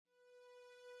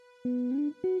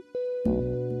Welcome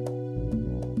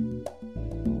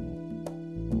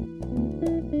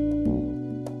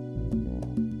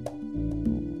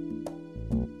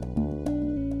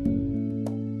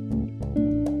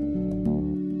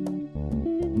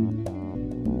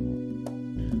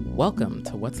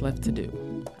to What's Left to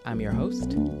Do. I'm your host,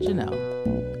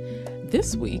 Janelle.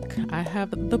 This week, I have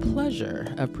the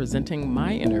pleasure of presenting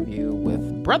my interview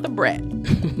with Brother Brett,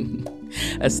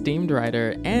 esteemed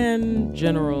writer and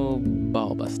general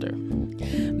ballbuster.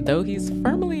 Though he's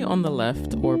firmly on the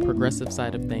left or progressive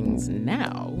side of things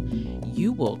now,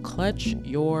 you will clutch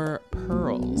your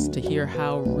pearls to hear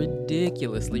how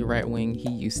ridiculously right-wing he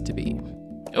used to be.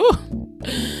 Ooh!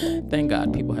 Thank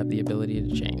God people have the ability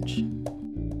to change.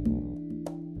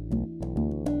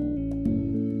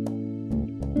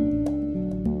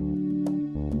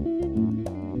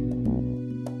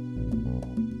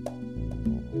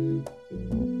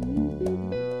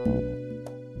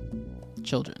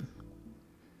 Children,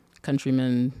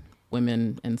 countrymen,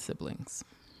 women, and siblings.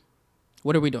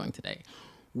 What are we doing today?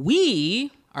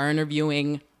 We are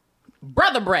interviewing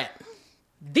Brother Brett,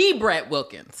 the Brett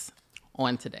Wilkins,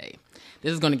 on today.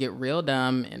 This is going to get real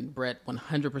dumb, and Brett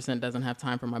 100% doesn't have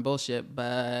time for my bullshit,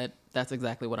 but that's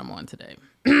exactly what I'm on today.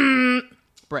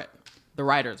 Brett, the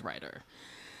writer's writer,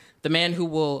 the man who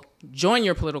will join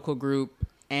your political group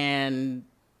and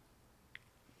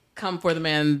come for the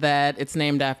man that it's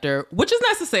named after, which is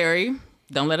necessary.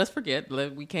 Don't let us forget.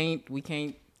 We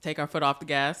can't take our foot off the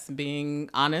gas,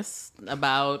 being honest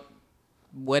about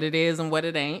what it is and what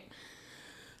it ain't.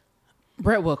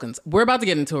 Brett Wilkins. We're about to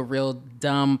get into a real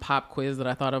dumb pop quiz that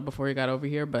I thought of before he got over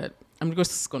here, but I'm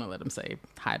just going to let him say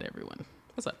hi to everyone.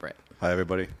 What's up, Brett? Hi,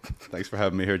 everybody. Thanks for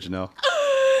having me here, Janelle.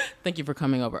 Thank you for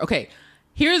coming over. Okay,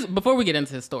 before we get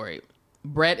into his story,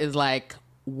 Brett is like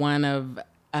one of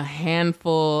a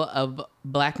handful of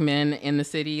black men in the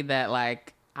city that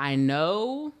like I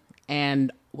know, and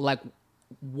like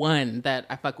one that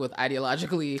I fuck with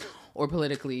ideologically or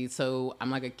politically. So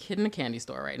I'm like a kid in a candy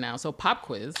store right now. So pop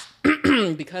quiz,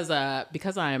 because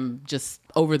I'm just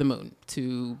over the moon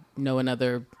to know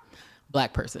another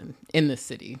black person in this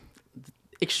city,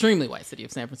 extremely white city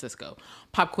of San Francisco.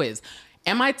 Pop quiz.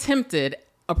 Am I tempted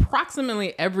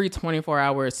approximately every 24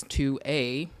 hours to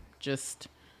just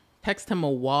text him a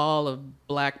wall of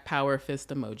black power fist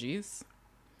emojis,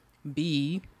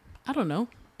 B, I don't know,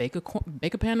 bake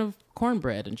a pan of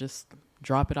cornbread and just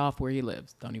drop it off where he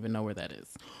lives. Don't even know where that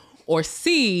is. Or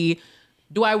C,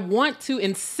 do I want to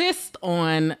insist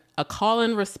on a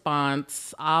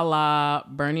call-and-response a la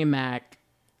Bernie Mac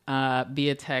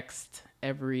via text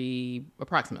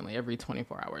approximately every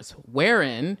 24 hours,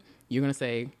 wherein you're going to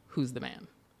say, who's the man?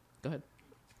 Go ahead.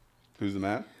 Who's the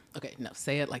man? Okay, no,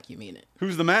 say it like you mean it.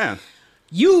 Who's the man?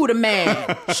 You the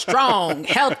man. Strong,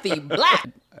 healthy, black.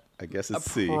 I guess it's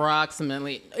C.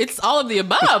 Approximately. It's all of the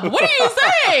above. What are you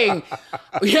saying?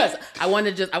 Yes, I want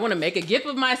to make a gif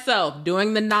of myself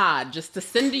doing the nod just to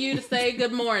send to you to say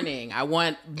good morning. I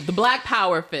want the black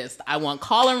power fist. I want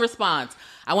call and response.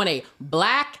 I want a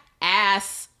black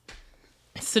ass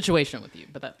situation with you.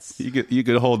 But that's you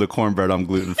could hold the cornbread. I'm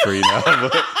gluten free now.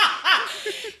 But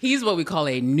he's what we call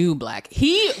a new black.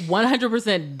 He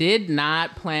 100% did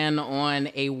not plan on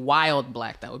a wild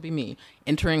black. That would be me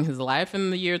entering his life in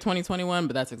the year 2021.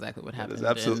 But that's exactly what happened.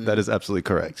 That is absolutely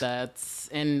correct. I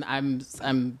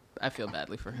feel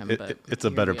badly for him. But it's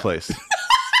a better place.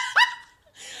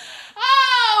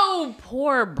 Oh,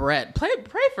 poor Brett. Pray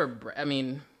for Brett. I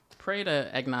mean, pray to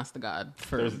agnostic God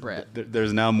for Brett.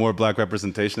 There's now more black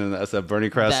representation in the SF Bernie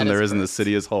Crest than there is in the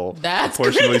city as whole. That's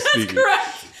proportionally correct. speaking.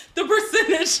 Correct. The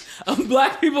percentage of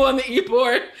black people on the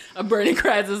e-board of Bernie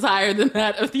Crest is higher than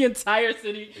that of the entire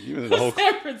city of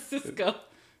San Francisco.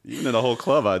 Even in the whole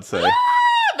club, I'd say.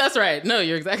 That's right. No,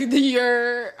 you're exactly. Are we the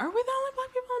only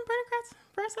black people on Bernie Crest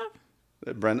for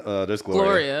SF? There's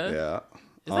Gloria. Yeah.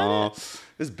 Is that it?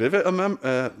 Is Bivette a member?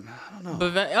 I don't know.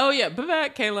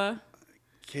 Bivette, Kayla.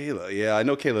 Kayla, yeah, I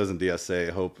know Kayla's in DSA.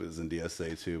 Hope is in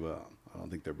DSA too, but I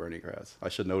don't think they're Bernie Crest. I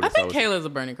should notice. I think Kayla's a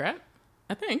Bernie Crest.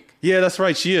 I think. Yeah, that's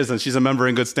right. She is, and she's a member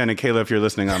in good standing. Kayla, if you're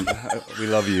listening, we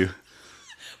love you.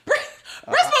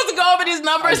 We're supposed to go over these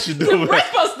numbers. We're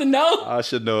supposed to know. I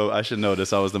should know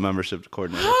this. I was the membership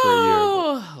coordinator for a year.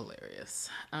 Oh, hilarious.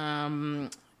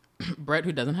 Brett,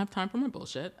 who doesn't have time for my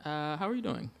bullshit. How are you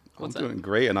doing? I'm doing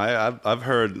great, and I've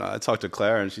heard. I talked to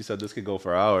Claire, and she said this could go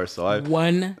for hours. So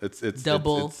it's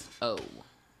double O.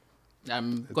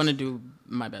 I'm going to do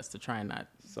my best to try and not.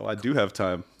 So I do have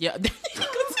time. Yeah.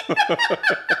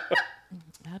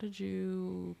 How did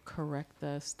you correct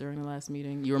us during the last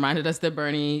meeting? You reminded us that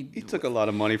Bernie... He took a lot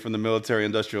of money from the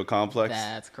military-industrial complex.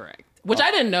 That's correct. Which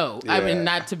I didn't know. Yeah. I mean,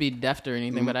 not to be deft or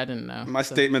anything, but I didn't know. My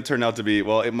statement turned out to be,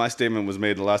 my statement was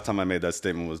made, the last time I made that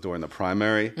statement was during the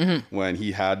primary, when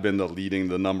he had been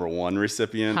the number one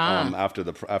recipient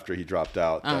after he dropped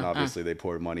out. Then obviously they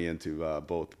poured money into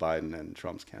both Biden and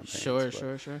Trump's campaigns. Sure.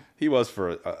 He was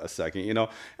for a second,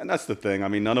 and that's the thing. I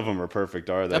mean, none of them are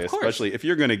perfect, are they? Especially if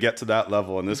you're going to get to that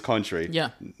level in this country. Yeah.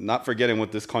 Not forgetting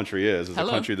what this country is. It's a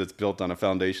country that's built on a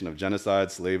foundation of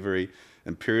genocide, slavery,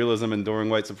 imperialism,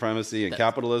 enduring white supremacy, and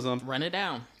capitalism. Run it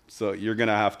down. So you're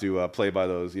gonna have to play by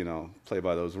those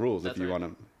rules if you want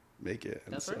to make it.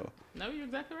 That's right. No, you're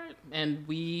exactly right. And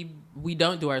we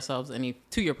don't do ourselves any,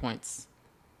 to your points,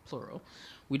 plural,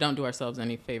 we don't do ourselves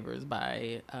any favors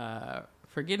by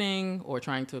forgetting or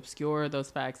trying to obscure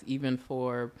those facts, even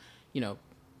for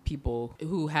people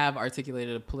who have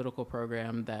articulated a political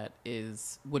program that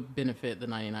would benefit the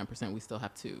 99%. We still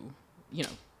have to,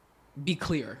 be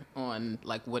clear on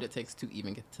like what it takes to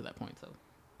even get to that point. So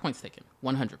points taken,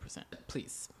 100%.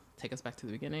 Please take us back to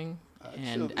the beginning.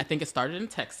 And I think it started in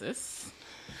Texas.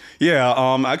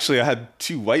 Yeah. Actually I had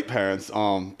two white parents.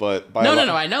 But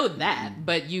no, I know that.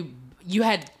 But you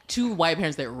had two white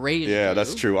parents that raised you. Yeah,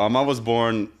 that's true. I was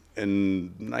born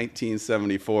in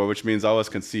 1974, which means I was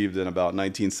conceived in about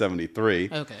 1973.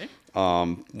 Okay.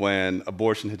 When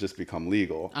abortion had just become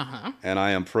legal. And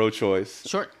I am pro-choice.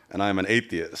 Sure. And I am an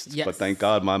atheist. Yes. But thank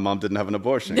God my mom didn't have an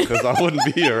abortion, because I wouldn't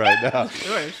be here right now.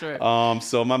 Sure.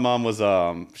 So my mom was,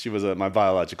 my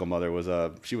biological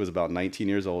mother she was about 19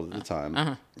 years old at the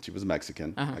time. She was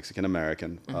Mexican,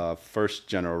 Mexican-American, first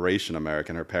generation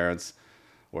American. Her parents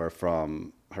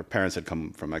had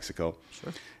come from Mexico.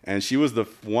 Sure. And she was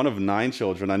one of 9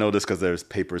 children. I know this because there's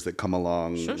papers that come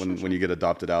along when you get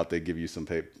adopted out. They give you some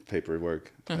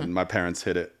paperwork. And my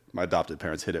adopted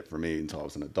parents hid it for me until I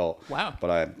was an adult. Wow. But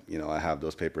I have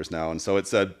those papers now. And so it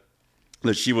said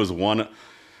that she was one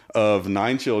of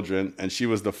 9 children, and she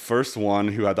was the first one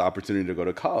who had the opportunity to go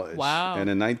to college. Wow. And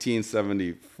in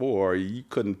 1974, you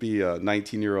couldn't be a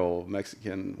 19-year-old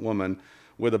Mexican woman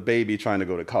with a baby trying to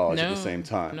go to college at the same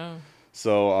time. No.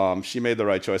 So she made the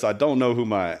right choice. I don't know who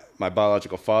my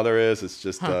biological father is. It's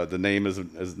just the name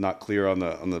is not clear on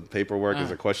the paperwork.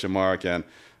 There's a question mark, and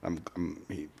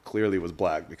he clearly was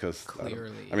black, because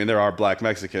there are black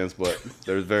Mexicans, but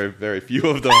there's very, very few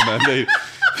of them, and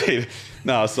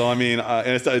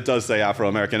and it does say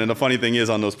Afro-American. And the funny thing is,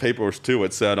 on those papers too,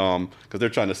 it said because they're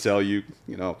trying to sell you,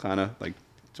 kind of like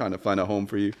trying to find a home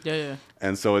for you. Yeah.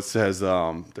 And so it says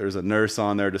there's a nurse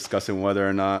on there discussing whether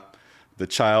or not the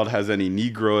child has any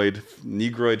negroid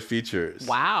features.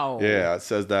 Wow. Yeah, it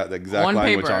says that the exact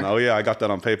language on. Oh yeah, I got that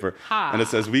on paper. And it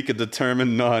says we could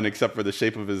determine none except for the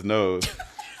shape of his nose.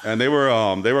 And they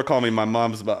were calling me, my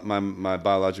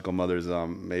biological mother's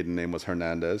maiden name was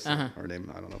Hernandez. Her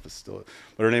name, I don't know if it's still,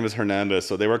 but her name is Hernandez.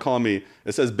 So they were calling me,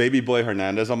 it says Baby Boy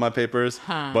Hernandez on my papers.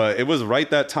 But it was right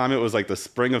that time. It was like the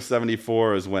spring of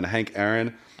 '74 is when Hank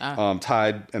Aaron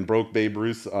tied and broke Babe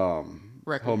Ruth's home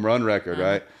run record,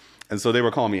 right? And so they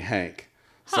were calling me Hank.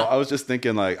 So I was just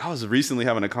thinking, like, I was recently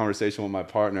having a conversation with my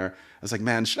partner. I was like,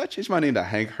 man, should I change my name to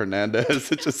Hank Hernandez?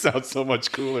 It just sounds so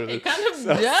much cooler. It kind of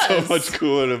does. So much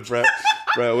cooler than Brett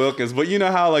Wilkins. But you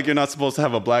know how, like, you're not supposed to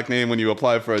have a black name when you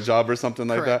apply for a job or something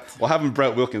like that? Well, having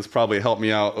Brett Wilkins probably helped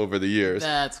me out over the years.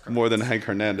 That's correct. More than Hank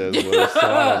Hernandez would. So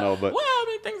I don't know. But well, I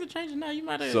mean, things are changing now. You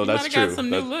might have got some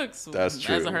new looks. That's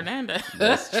true. As a Hernandez.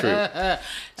 That's true.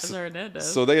 As a Hernandez.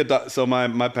 So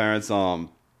my parents,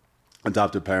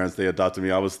 adopted parents, they adopted me.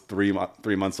 I was 3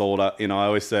 months old. I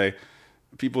always say,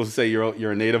 people say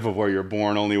you're a native of where you're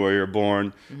born, only where you're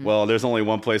born. Well, there's only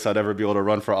one place I'd ever be able to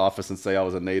run for office and say I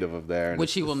was a native of there.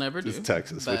 Which he will never do. It's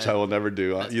Texas, which I will never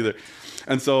do either.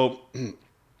 And so,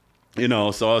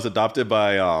 so I was adopted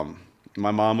by,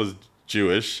 my mom was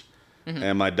Jewish,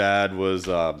 and my dad was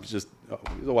he was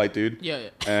a white dude. Yeah.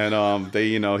 And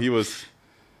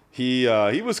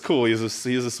he was cool. He's a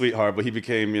sweetheart, but he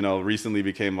recently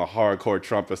became a hardcore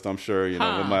Trumpist. I'm sure, we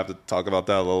might have to talk about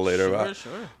that a little later.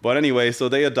 Sure. But anyway, so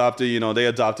they adopted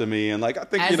me, and like I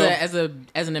think as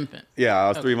an infant. Yeah, I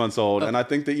was 3 months old, and I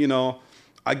think that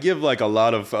I give like a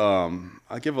lot of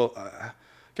I give a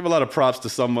lot of props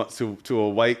to a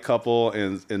white couple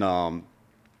in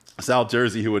South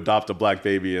Jersey who adopt a black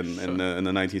baby in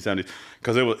the 1970s,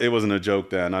 because it wasn't a joke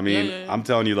then. I mean, I'm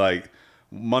telling you, like,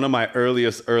 one of my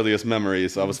earliest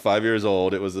memories, I was 5 years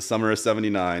old. It was the summer of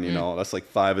 '79. That's like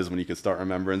 5 is when you can start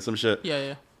remembering some shit.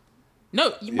 Yeah. No,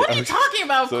 what are you talking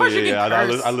about? Of course you can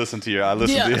curse. I listened to you.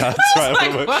 That's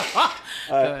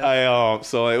right.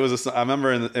 So it was. I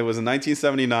remember it was in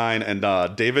 1979,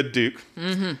 and David Duke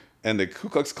and the Ku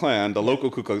Klux Klan, the local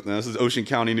Ku Klux Klan. This is Ocean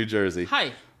County, New Jersey.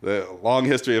 Hi. The long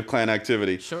history of Klan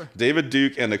activity. Sure. David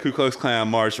Duke and the Ku Klux Klan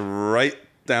marched right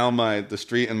down the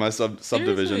street in my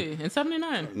subdivision. Seriously? In 79?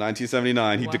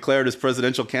 1979. He declared his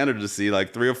presidential candidacy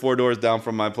like 3 or 4 doors down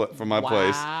from my place.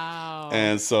 Wow.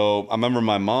 And so I remember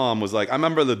my mom was like, I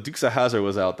remember the Dukes of Hazzard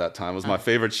was out that time. It was my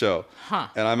favorite show. Huh.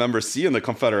 And I remember seeing the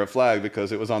Confederate flag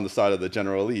because it was on the side of the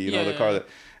General Lee, the car that.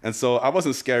 And so I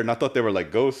wasn't scared, and I thought they were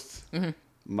like ghosts. Mm-hmm.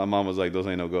 My mom was like, those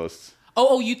ain't no ghosts.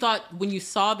 Oh, you thought when you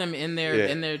saw them in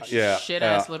their shit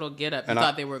ass little getup, you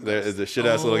thought they were ghosts. The shit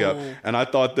ass little getup. And I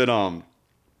thought that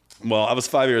well, I was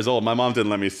 5 years old. My mom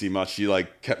didn't let me see much. She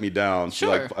like kept me down. She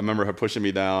I remember her pushing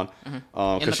me down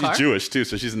because she's Jewish too.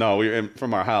 So we were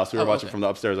from our house. We were watching from the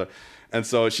upstairs, and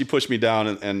so she pushed me down.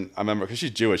 And I remember because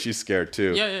she's Jewish, she's scared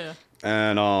too. Yeah.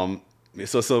 And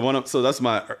so that's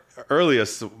my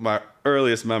earliest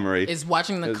memory is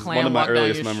watching the Klan walk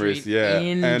down your street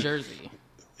in Jersey.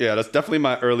 Yeah, that's definitely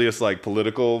my earliest like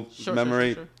political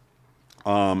memory. Sure.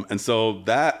 And so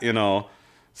that,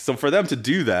 so for them to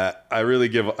do that, I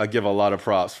give a lot of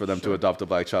props for them to adopt a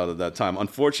black child at that time.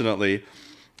 Unfortunately,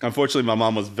 my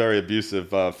mom was very abusive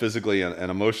physically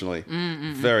and emotionally.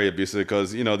 Mm-hmm. Very abusive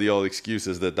because, the old excuse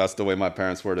is that that's the way my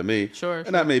parents were to me. Sure.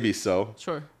 And that may be so.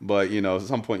 Sure. But, at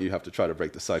some point you have to try to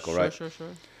break the cycle, right? Sure.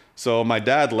 So my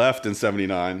dad left in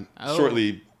 79,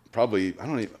 shortly. Probably I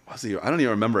don't even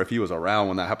remember if he was around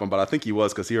when that happened, but I think he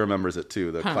was because he remembers it too,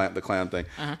 the Klan thing.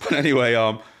 Uh-huh. But anyway,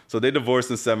 so they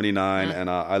divorced in 79, and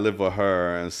I lived with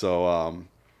her, and so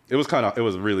it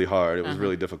was really hard. It was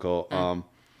really difficult. We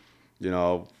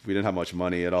didn't have much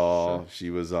money at all.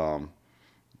 Sure.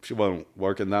 She wasn't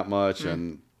working that much,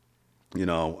 and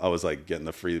I was like getting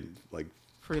the free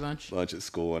lunch at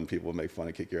school, and people would make fun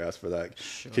and kick your ass for that.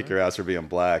 Sure. Kick your ass for being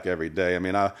black every day. I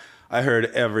mean, I heard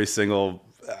every slur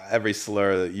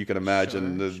that you can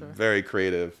imagine. Sure. Very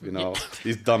creative,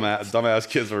 These dumbass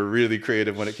kids were really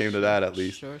creative when it came to that, at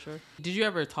least. Sure. Did you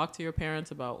ever talk to your parents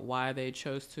about why they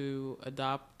chose to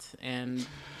adopt and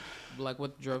like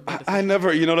what drove the decision? I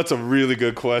never, that's a really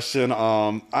good question.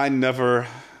 I never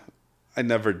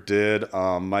did.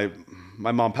 My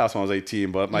mom passed when I was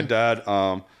 18, but my dad,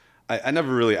 I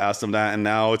never really asked him that, and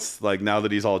now it's like now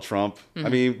that he's all Trump. Mm-hmm. I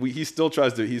mean, he still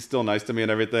he's still nice to me and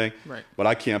everything. Right.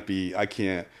 But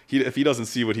if he doesn't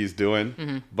see what he's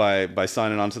doing by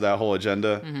signing on to that whole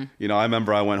agenda. Mm-hmm. I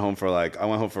remember I went home for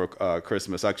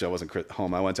Christmas. Actually, I wasn't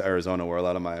home. I went to Arizona where a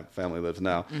lot of my family lives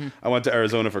now. Mm-hmm. I went to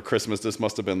Arizona for Christmas. This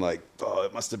must have been like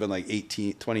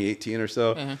 2018 or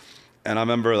so. Mm-hmm. And I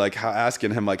remember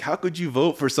asking him how could you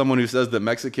vote for someone who says that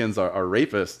Mexicans are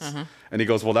rapists? Uh-huh. And he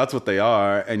goes, well, that's what they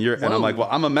are. And I'm like, well,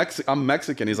 I'm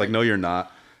Mexican. He's like, no, you're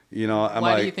not.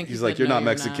 Why do you think he's like, you're not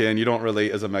Mexican. You don't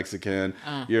relate as a Mexican.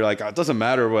 You're like, it doesn't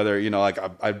matter whether,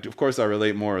 I of course I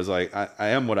relate more as I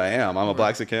am what I am. I'm a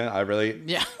Blaxican. I relate.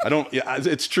 Yeah.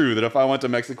 It's true that if I went to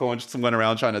Mexico and just went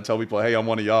around trying to tell people, hey, I'm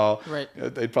one of y'all, right,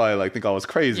 they'd probably think I was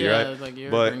crazy, right?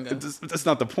 But that's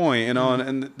not the point,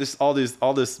 and this all this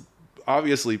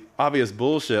obvious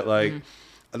bullshit.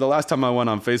 The last time I went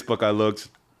on Facebook, I looked,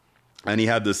 and he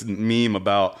had this meme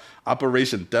about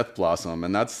Operation Death Blossom,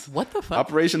 and that's what the fuck.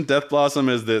 Operation Death Blossom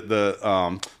is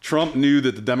that Trump knew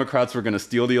that the Democrats were going to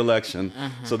steal the election,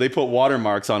 so they put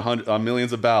watermarks on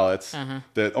millions of ballots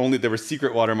that there were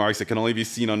secret watermarks that can only be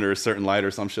seen under a certain light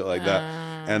or some shit like that.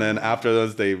 And then after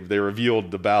those, they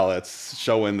revealed the ballots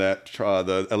showing that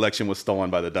the election was stolen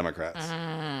by the Democrats.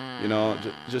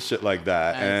 Just shit like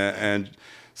that. And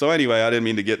so anyway, I didn't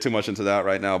mean to get too much into that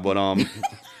right now, but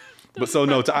But so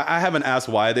no, I haven't asked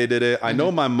why they did it. I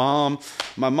know my mom,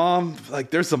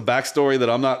 there's some backstory that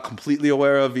I'm not completely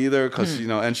aware of either, because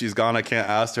and she's gone. I can't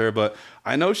ask her, but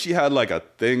I know she had a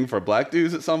thing for black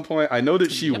dudes at some point. I know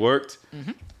that she worked.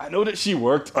 Mm-hmm. I know that she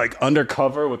worked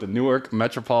undercover with the Newark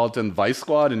Metropolitan Vice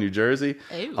Squad in New Jersey,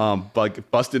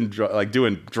 busting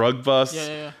doing drug busts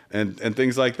and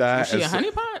things like that. Was she a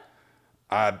honeypot?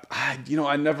 I'd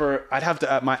have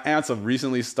to. My aunts have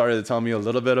recently started to tell me a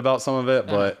little bit about some of it,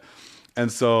 but. And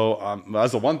so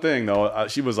that's the one thing, though.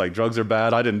 She was like, drugs are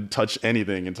bad. I didn't touch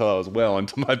anything until I was well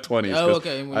into my 20s. Oh,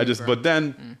 okay. But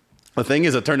then the thing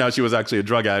is, it turned out she was actually a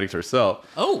drug addict herself.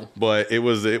 Oh. But it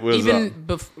was. Even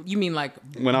you mean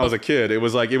when I was a kid, it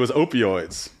was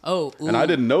opioids. Oh. Ooh. And I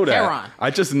didn't know that. Heroin. I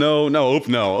just know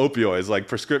opioids,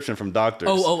 prescription from doctors.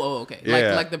 Okay.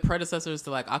 Yeah. Like the predecessors to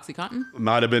OxyContin?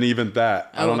 Might have been even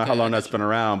that. I don't know how long that's been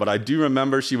around, but I do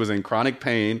remember she was in chronic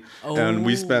pain, and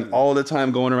we spent all the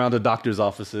time going around to doctors'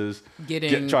 offices,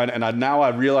 now I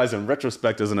realize in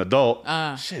retrospect as an adult,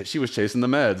 she was chasing the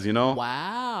meds,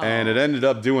 Wow. And it ended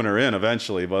up doing her in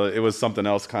eventually, but it was something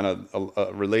else kind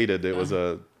of related. It was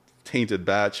a tainted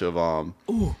batch of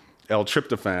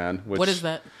L-tryptophan. What is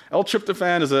that?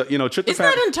 L-tryptophan is tryptophan. Is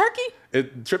that in Turkey?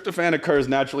 Tryptophan occurs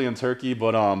naturally in Turkey,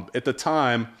 but at the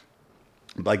time,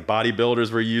 like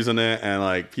bodybuilders were using it, and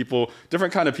like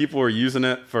different kind of people were using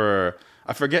it for.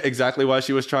 I forget exactly why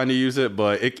she was trying to use it,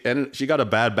 but she got a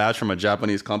bad batch from a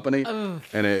Japanese company,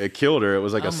 and it killed her. It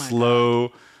was like a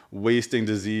slow wasting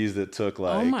disease that took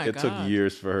took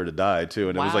years for her to die too.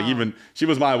 And it was like she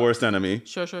was my worst enemy.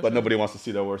 Sure. But nobody wants to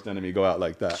see their worst enemy go out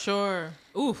like that. Sure.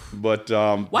 Oof. But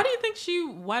why do you think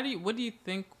what do you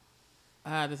think?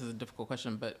 This is a difficult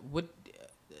question, but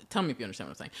tell me if you understand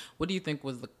what I'm saying. What do you think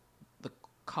was the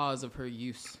cause of her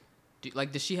use?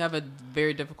 Did she have a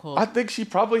very difficult... I think she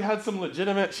probably had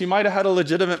she might have had a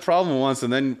legitimate problem once,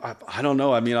 and then, I don't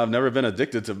know. I mean, I've never been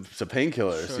addicted to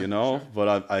painkillers, Sure.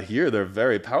 But I hear they're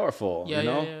very powerful,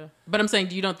 Yeah. But I'm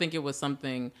saying, you don't think it was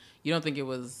something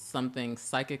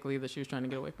psychically that she was trying to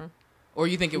get away from? Or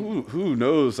you think Who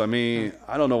knows? I mean,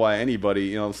 I don't know why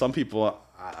anybody, some people,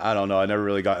 I don't know. I never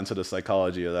really got into the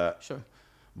psychology of that. Sure.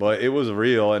 But it was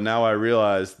real, and now I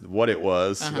realized what it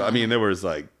was. I mean, there was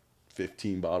like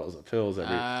 15 bottles of pills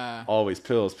always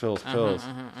pills.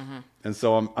 And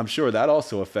so I'm sure that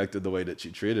also affected the way that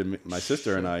she treated my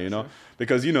sister and I,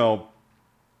 because I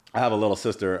have a little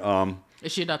sister.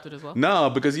 Is she adopted as well? No,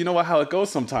 because you know how it goes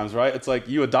sometimes, right? It's like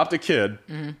you adopt a kid,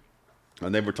 and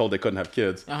they were told they couldn't have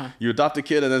kids. You adopt a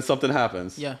kid, and then something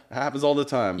happens. Yeah, it happens all the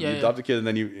time. You adopt a kid, and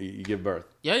then you give birth.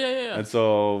 Yeah. And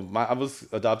so I was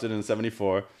adopted in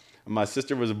 1974. My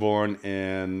sister was born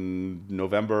in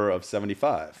November of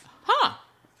 1975. Huh.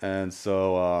 And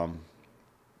so,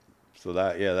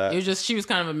 that. It was she was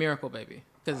kind of a miracle baby.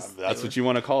 That's what you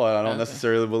want to call it. I don't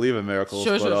necessarily believe in miracles.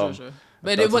 Sure.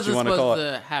 But it wasn't supposed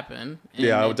to happen.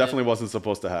 Yeah, it definitely wasn't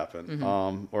supposed to happen.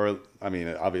 Or, I mean,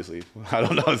 obviously, I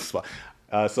don't know.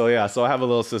 So I have a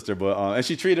little sister, but and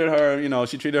she treated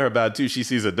her bad too. She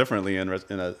sees it differently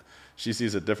She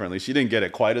sees it differently. She didn't get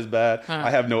it quite as bad.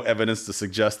 I have no evidence to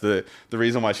suggest that the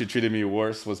reason why she treated me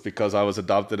worse was because I was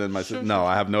adopted and my sister. No,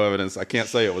 I have no evidence. I can't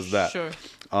say it was that. Sure.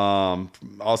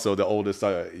 Also, the oldest.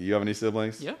 You have any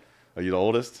siblings? Yeah. Are you the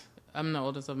oldest? I'm the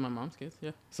oldest of my mom's kids.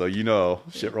 Yeah. So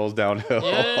shit rolls downhill.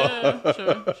 Yeah.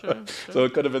 Sure. So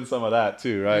it could have been some of that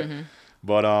too, right?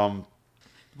 But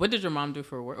what did your mom do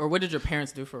for work, or what did your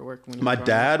parents do for work? My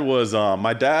dad was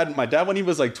my dad when he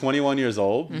was like 21 years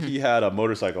old, he had a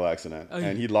motorcycle accident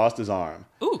and he lost his arm.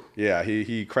 Ooh. Yeah,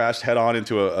 he crashed head on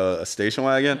into a station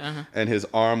wagon and his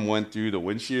arm went through the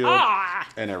windshield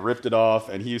and it ripped it off,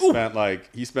 and he spent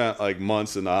like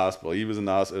months in the hospital. He was in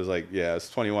the hospital. It was like, it's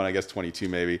 21, I guess 22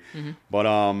 maybe. But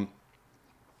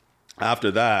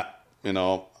after that,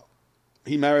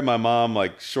 he married my mom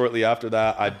like shortly after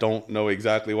that. I don't know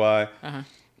exactly why.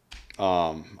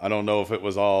 I don't know if it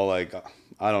was all like,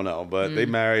 I don't know, but they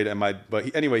married, and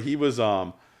he was,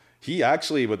 he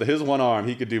actually, with his one arm,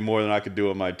 he could do more than I could do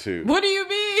with my two. What do you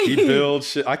mean? He builds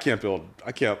shit. I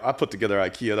put together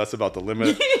IKEA. That's about the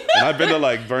limit. And I've been to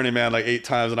like Burning Man like 8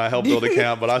 times, and I helped build a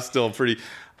camp, but I still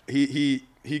he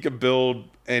could build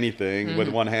anything with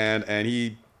one hand. And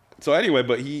he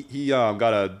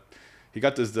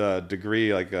got this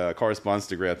degree, like a correspondence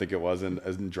degree, I think it was,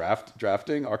 in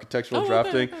drafting, architectural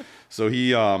drafting. Okay. So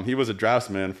he was a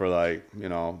draftsman for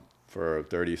for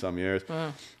 30 some years.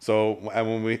 Wow. So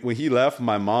when he left,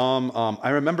 my mom, I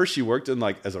remember she worked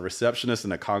as a receptionist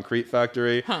in a concrete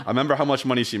factory. I remember how much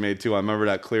money she made too. I remember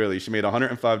that clearly. She made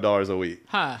 $105 a week.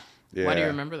 Huh. Yeah. Why do you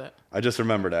remember that? I just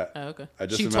remember that. Oh, okay.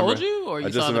 She told you, or you I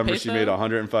just remember she made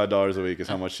 $105 a week is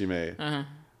how much she made.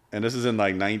 And this is in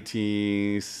like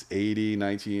 1980,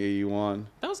 1981.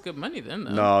 That was good money then,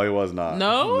 though. No, it was not.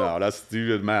 No? No, that's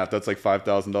do the math. That's like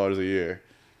 $5,000 a year.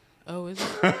 Oh, is it?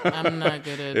 I'm not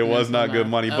good at it. Was not good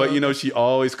money, but she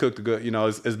always cooked good.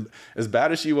 As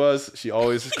bad as she was, she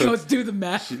always cooked. Let's do the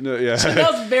math. She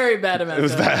was very bad at math. It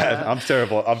was bad. I'm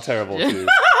terrible too.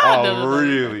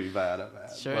 Really bad at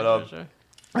math. Sure.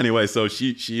 Anyway, so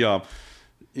she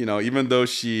even though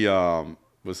she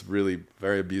was really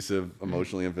very abusive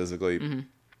emotionally and physically,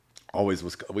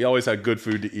 we always had good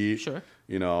food to eat. Sure.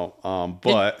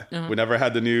 But we never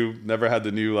had the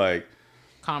new like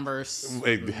Converse.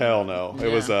 Hell no. Yeah.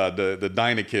 It was the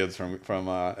Dyna kids from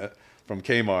Kmart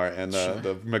and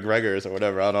the McGregors or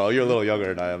whatever. I don't know. You're a little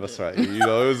younger than I am. That's right. It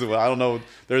was, I don't know.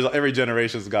 There's every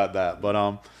generation's got that, but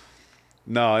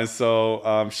no. And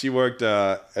so she worked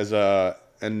at a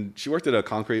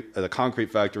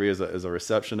concrete factory as a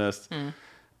receptionist.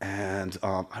 And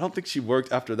I don't think she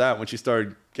worked after that when she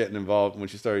started getting involved, when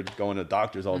she started going to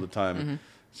doctors all the time.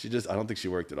 I don't think she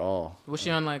worked at all. Was she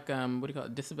on what do you call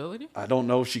it, disability? I don't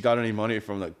know if she got any money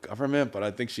from the government, but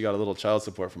I think she got a little child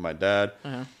support from my dad.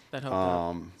 That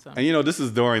helped out. And this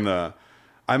is during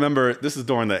I remember this is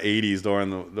during the 80s,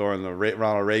 during the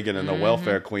Ronald Reagan and the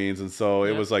welfare queens. And so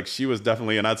it was like, she was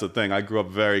definitely, and that's the thing. I grew up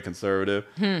very conservative.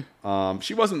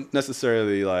 She wasn't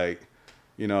necessarily like,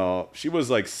 you know, she was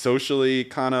like socially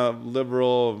kind of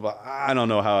liberal. But I don't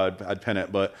know how I'd pin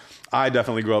it, but I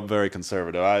definitely grew up very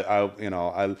conservative.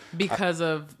 Because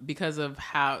of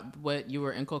how, what you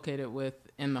were inculcated with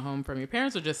in the home from your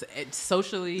parents, or just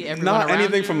socially, everyone not around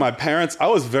anything you? From my parents. I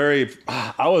was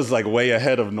like way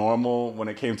ahead of normal when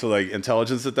it came to like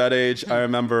intelligence at that age. I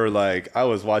remember like I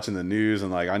was watching the news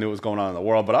and like I knew what was going on in the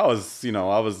world, but I was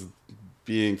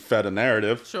being fed a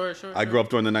narrative. Sure. I grew up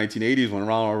during the 1980s when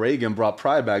Ronald Reagan brought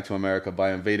pride back to America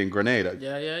by invading Grenada.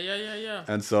 Yeah.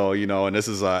 And so, you know, and this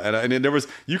is and there was,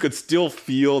 you could still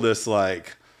feel this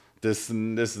like this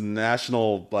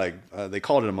national, like they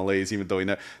called it a malaise, even though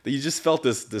you just felt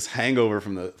this hangover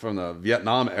from the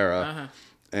Vietnam era.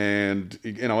 And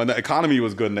you know, and the economy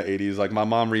was good in the 80s. Like my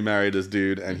mom remarried this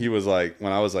dude, and he was like,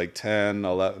 when I was like 10,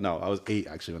 11, no, I was 8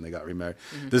 actually when they got remarried.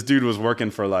 This dude was working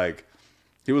for like,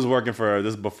 he was working for,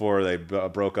 this is before they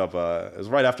broke up, it was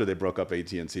right after they broke up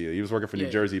AT&T. He was working for New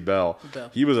Jersey Bell.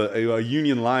 He was a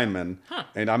union lineman.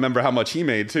 And I remember how much he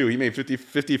made too. He made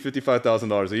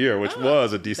 $55,000 a year, which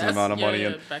was a decent amount of money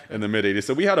in the mid 80s.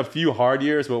 So we had a few hard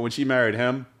years, but when she married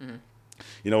him,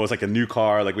 you know, it was like a new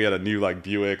car. Like we had a new like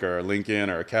Buick or a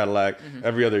Lincoln or a Cadillac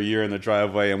every other year in the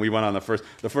driveway. And we went on the first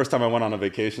time I went on a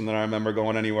vacation that I remember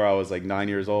going anywhere, I was like 9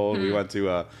 years old. We went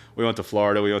to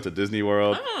Florida. We went to Disney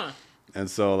World. And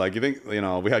so, like, you think, you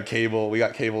know, we got cable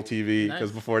TV,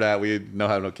 because before that, we didn't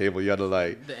have no cable. You had to,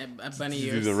 like, a bunny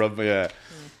years.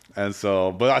 And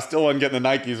so, but I still wasn't getting the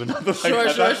Nikes or nothing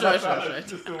like that. Sure. I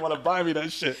just didn't want to buy me that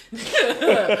shit.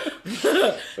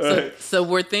 So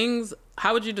were things,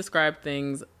 how would you describe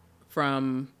things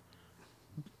from,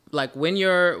 like, when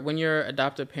your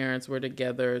adoptive parents were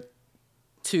together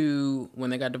to when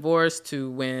they got divorced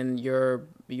to when your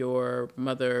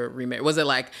mother remarried? Was it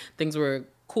like things were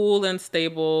cool and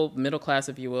stable, middle class,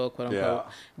 if you will, quote unquote?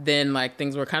 Then like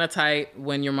things were kind of tight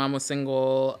when your mom was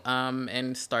single,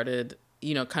 and started,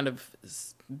 you know, kind of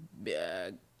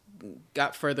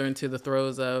got further into the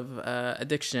throes of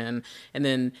addiction, and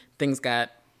then things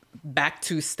got back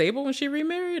to stable when she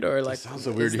remarried? Or like, it sounds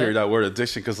so weird to hear that word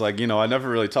addiction, because like, you know, I never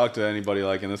really talked to anybody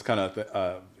like in this kind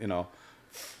of you know,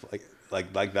 like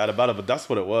that about it, but that's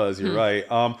what it was. You're right.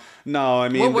 No, I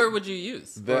mean, what word would you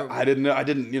use? I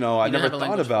didn't, you know, I never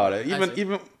thought about it.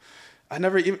 Even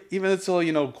until,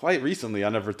 you know, quite recently, I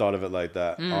never thought of it like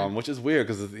that. Which is weird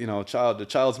because, you know, the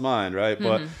child's mind, right?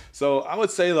 But so I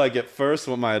would say, like, at first,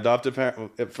 when my adoptive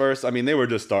parents, I mean, they were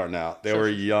just starting out. They were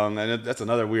young, and that's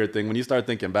another weird thing. When you start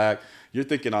thinking back, you're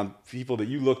thinking on people that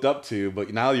you looked up to,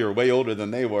 but now you're way older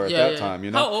than they were at that time.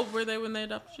 You know, how old were they when they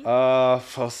adopted you?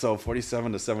 So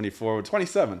 47 to 74,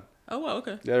 27. Oh, wow,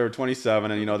 okay. Yeah, they were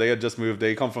 27, and you know, they had just moved.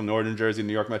 They come from Northern Jersey,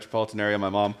 New York metropolitan area. My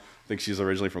mom, I think she's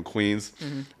originally from Queens,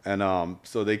 and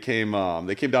so they came down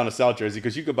to South Jersey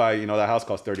because you could buy, you know, that house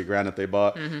cost $30,000 that they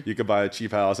bought. You could buy a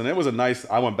cheap house, and it was a nice.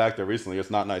 I went back there recently.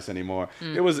 It's not nice anymore.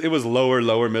 It was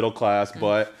lower middle class,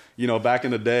 but you know, back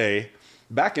in the day,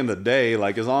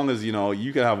 like, as long as, you know,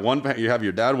 you could have you have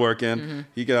your dad working,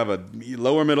 he could have a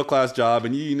lower middle class job,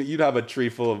 and you'd have a tree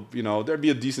full of, you know, there'd be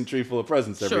a decent tree full of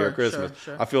presents every year Christmas.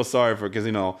 Sure. I feel sorry because,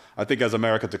 you know, I think as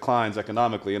America declines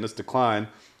economically, and this decline,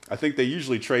 I think they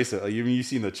usually trace it. Like, you've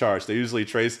seen the charts. They usually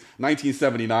trace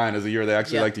 1979 as a year they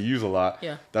actually like to use a lot.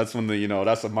 Yeah. That's when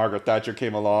that's when Margaret Thatcher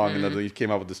came along, and then they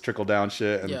came up with this trickle down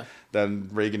shit, and then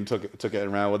Reagan took it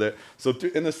and ran with it. So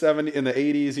in the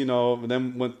 80s, you know, and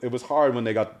then when it was hard when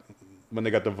they got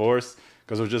divorced,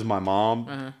 because it was just my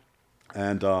mom.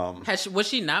 And was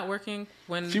she not working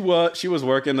when she was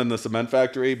working in the cement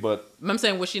factory? But I'm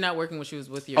saying, was she not working when she was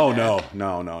with you? Oh, dad?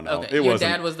 No. Okay. Your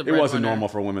dad was the breadwinner. It wasn't normal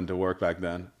for women to work back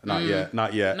then. Not yet.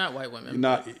 Not white women.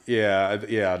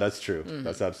 Yeah. That's true.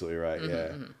 That's absolutely right.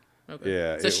 Yeah. Okay.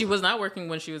 Yeah. So she was not working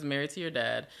when she was married to your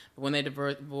dad, but when they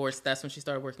divorced, that's when she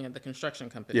started working at the construction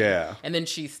company. Yeah. And then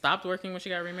she stopped working when she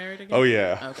got remarried again? Oh,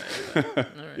 yeah. Okay. All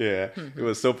right. Yeah. It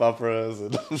was soap operas.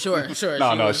 And Sure. She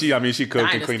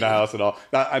cooked and cleaned the house and all.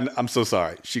 I'm so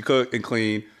sorry. She cooked and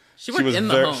cleaned. She was in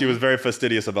the home. She was very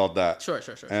fastidious about that. Sure.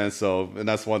 And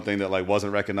that's one thing that, like,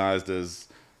 wasn't recognized as,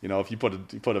 you know, if you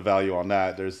put a value on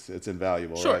that, it's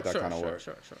invaluable, right? That kind of work.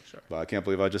 Sure. But I can't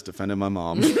believe I just defended my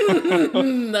mom.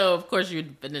 No, of course you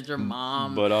defended your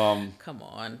mom. But come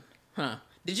on, huh?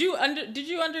 Did you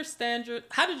understand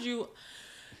how did you?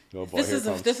 Oh boy,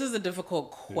 this is a difficult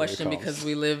question because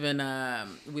we live in a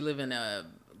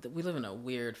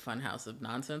weird fun house of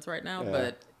nonsense right now. Yeah.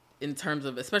 But in terms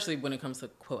of, especially when it comes to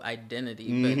quote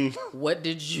identity, but what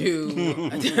did you,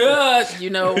 we're about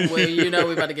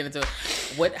to get into it.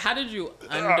 How did you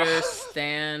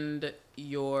understand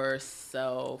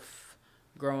yourself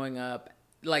growing up?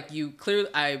 Like you clearly,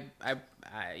 I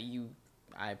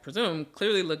presume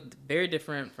clearly looked very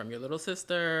different from your little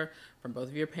sister, from both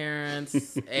of your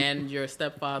parents and your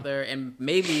stepfather, and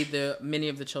maybe many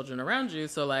of the children around you.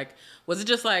 So like, was it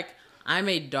just like, I'm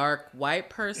a dark white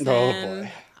person,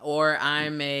 or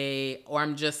I'm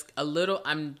just a little,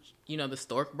 the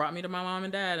stork brought me to my mom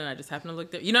and dad, and I just happen to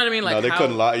look there. You know what I mean? Like, no, they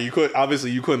couldn't lie. You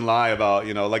couldn't lie about,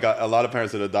 like a lot of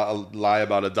parents that lie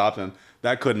about adopting.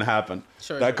 That couldn't happen.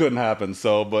 Sure. That couldn't happen.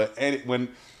 So, but when,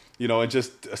 and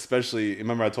just especially,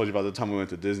 remember I told you about the time we went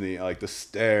to Disney, like the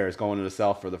stairs going to the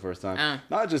South for the first time.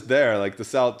 Not just there, like the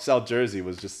South Jersey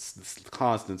was just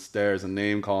constant stairs and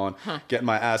name calling, getting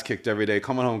my ass kicked every day,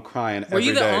 coming home crying every day.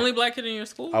 Were you the only black kid in your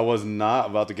school? I was not.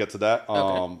 About to get to that.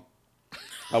 Okay.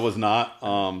 I was not.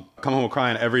 Come home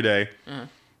crying every day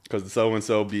because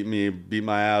so-and-so beat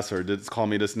my ass or did call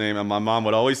me this name. And my mom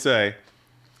would always say,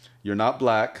 "You're not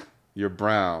black, you're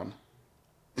brown."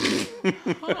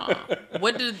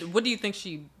 What do you think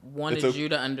she wanted you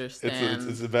to understand?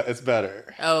 It's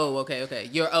better. Oh, okay.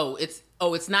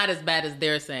 It's not as bad as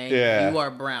they're saying. Yeah, you are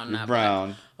brown, not brown.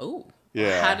 Black. Oh,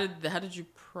 yeah. How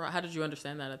did you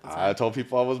understand that at the time? I told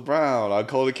people I was brown. I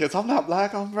told the kids, I'm not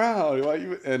black, I'm brown. Why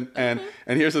you? And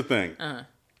here's the thing.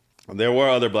 There were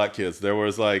other black kids. There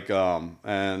was like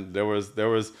and there was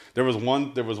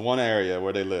one area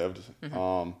where they lived.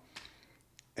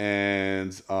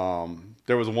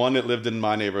 There was one that lived in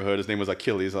my neighborhood. His name was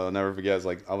Achilles. I'll never forget. It's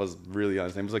like I was really young.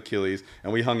 His name was Achilles,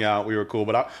 and we hung out. We were cool.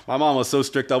 But my mom was so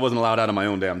strict. I wasn't allowed out of my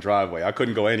own damn driveway. I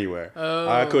couldn't go anywhere. Oh.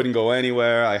 I couldn't go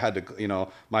anywhere. I had to,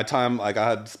 my time. Like I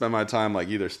had to spend my time like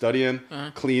either studying,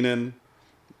 cleaning,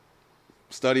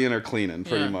 studying or cleaning,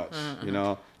 pretty much.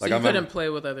 Like so you couldn't play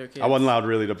with other kids. I wasn't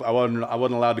allowed I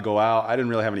wasn't allowed to go out. I didn't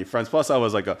really have any friends. Plus, I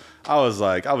was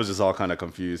just all kind of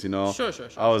confused. Sure.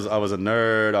 I was a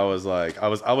nerd.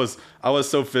 I was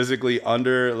so physically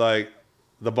under like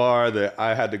the bar that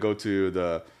I had to go to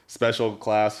the special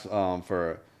class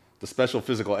for the special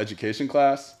physical education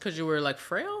class. Because you were like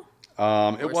frail.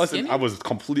 It wasn't.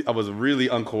 Skinny? I was really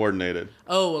uncoordinated.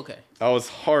 Oh, okay. I was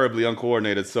horribly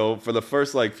uncoordinated. So for the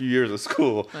first like few years of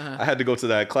school, I had to go to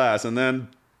that class, and then.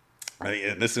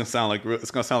 This is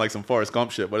gonna sound like some Forrest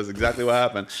Gump shit, but it's exactly what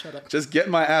happened. Shut up. Just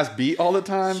getting my ass beat all the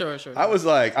time. Sure. I was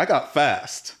like, I got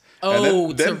fast.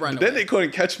 Oh, then they couldn't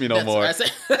catch me no That's more.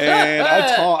 What And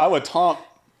I would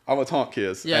taunt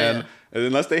kids. Yeah. And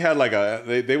unless they had like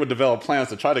they would develop plans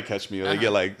to try to catch me, or they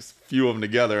get like few of them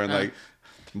together and like.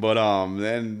 But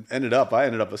then I ended up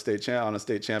on a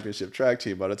state championship track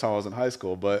team by the time I was in high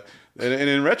school. But and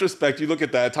in retrospect, you look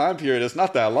at that time period, it's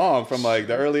not that long from like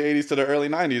the early 80s to the early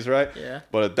 90s, right? Yeah.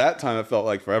 But at that time, it felt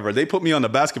like forever. They put me on the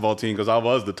basketball team because I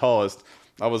was the tallest.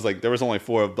 I was like, there was only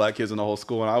 4 black kids in the whole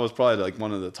school, and I was probably like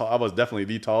one of the I was definitely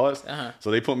the tallest.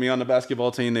 So they put me on the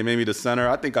basketball team. They made me the center.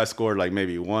 I think I scored like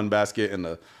maybe 1 basket in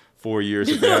the 4 years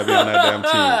that they had me on that damn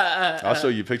team. I'll show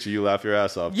you a picture. You laugh your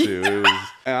ass off too.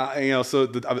 It was, so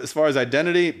as far as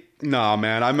identity, nah,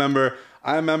 man. I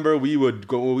remember we would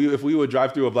go if we would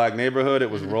drive through a black neighborhood.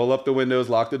 It was roll up the windows,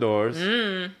 lock the doors.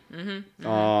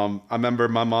 I remember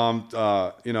my mom.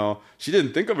 She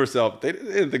didn't think of herself. They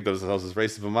didn't think of themselves as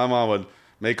racist, but my mom would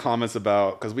make comments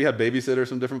about, because we had babysitters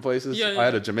from different places. Yeah. I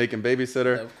had a Jamaican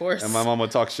babysitter, of course, and my mom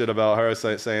would talk shit about her,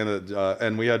 saying that,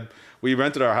 and we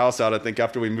rented our house out, I think,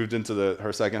 after we moved into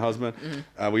her second husband.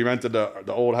 We rented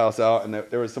the old house out, and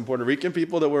there were some Puerto Rican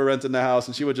people that were renting the house,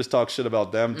 and she would just talk shit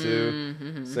about them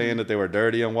too, saying that they were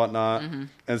dirty and whatnot.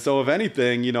 And so, if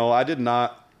anything, I did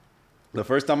not. The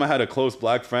first time I had a close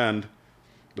black friend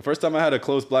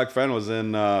was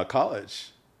in college.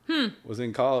 Was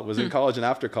in college and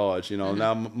after college.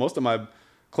 Now most of my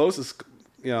closest.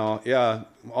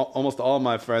 Almost all of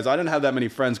my friends. I didn't have that many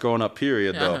friends growing up,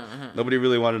 period, though. Nobody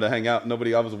really wanted to hang out.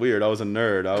 I was weird. I was a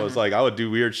nerd. I was like, I would do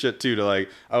weird shit, too.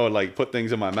 I would, like, put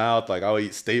things in my mouth. Like, I would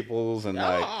eat Staples and,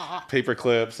 like, paper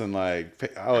clips and,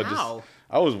 like, I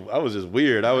was just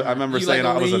weird. I remember saying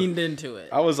I was leaned into it.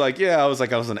 I was like I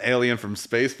was an alien from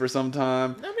space for some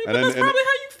time. But that's probably how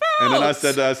you felt. And then I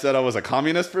said I was a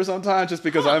communist for some time, just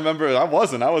because I remember I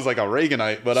wasn't. I was like a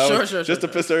Reaganite, but I was just to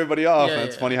piss everybody off. And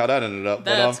it's funny how that ended up.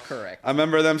 That's correct. I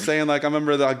remember them saying, like,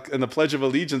 in the Pledge of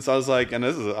Allegiance, I was like, and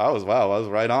I was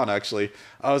right on, actually.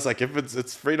 I was like, if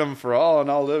it's freedom for all and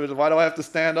all of it, why do I have to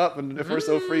stand up? And if we're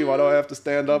so free, why do I have to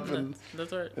stand up and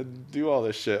That's right. and do all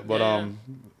this shit? But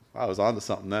I was onto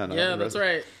something then. Yeah, that's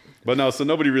right. But no, so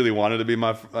nobody really wanted to be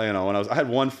my, when I had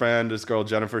one friend, this girl,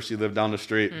 Jennifer, she lived down the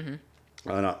street.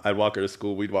 And I'd walk her to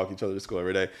school. We'd walk each other to school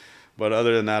every day. But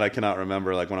other than that, I cannot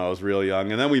remember like when I was real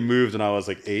young. And then we moved when I was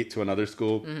like 8 to another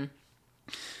school.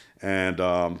 And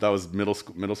that was middle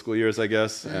school years, I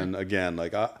guess. And again,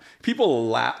 like people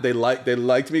laugh, they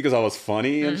liked me because I was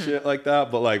funny and shit like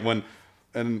that. But like when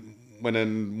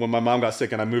my mom got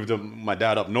sick and I moved my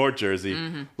dad up North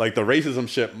Jersey, like the racism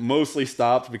shit mostly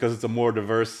stopped because it's a more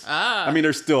diverse. I mean,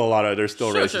 there's still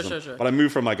racism. Sure. But I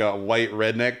moved from like a white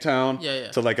redneck town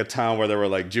to like a town where there were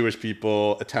like Jewish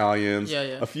people, Italians,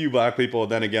 a few black people.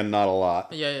 Then again, not a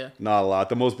lot. Not a lot.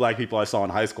 The most black people I saw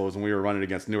in high school was when we were running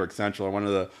against Newark Central, or one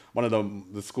of the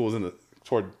schools in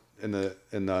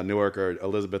Newark or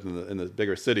Elizabeth in the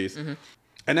bigger cities.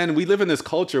 And then we live in this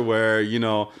culture where, you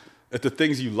know, if the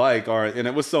things you like are, and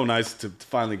it was so nice to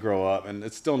finally grow up, and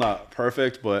it's still not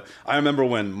perfect, but I remember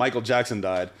when Michael Jackson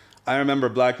died, I remember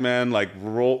black men like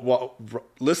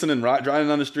listening, driving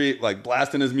down the street, like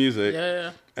blasting his music.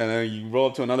 And then you roll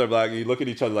up to another black and you look at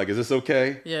each other like, is this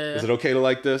okay? Is it okay to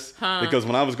like this? Because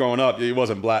when I was growing up, it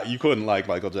wasn't black. You couldn't like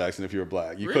Michael Jackson if you were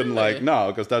black. You couldn't like,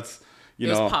 no, because that's, you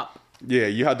know. It was pop. Yeah,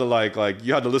 you had to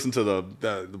you had to listen to the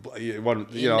one,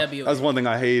 you know, that's one thing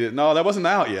I hated. No, that wasn't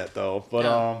out yet though,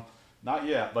 but not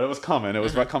yet, but it was coming. It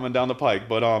was coming down the pike.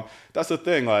 But that's the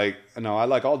thing. Like, I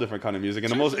like all different kind of music,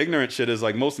 and the most ignorant shit is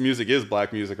like most music is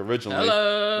black music originally.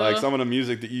 Like some of the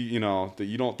music that you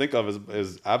don't think of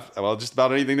is just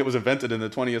about anything that was invented in the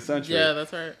 20th century. Yeah,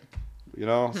 that's right. You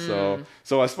know,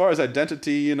 so as far as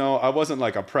identity, I wasn't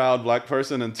like a proud black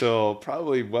person until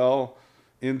probably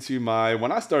into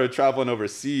when I started traveling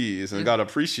overseas and got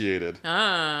appreciated,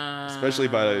 especially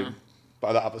by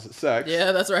the opposite sex.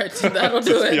 Yeah, that's right. That'll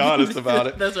do it. Just be honest about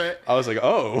it. That's right. I was like,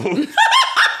 oh,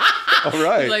 all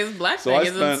right. Like this black thing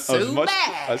isn't so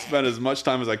bad. I spent as much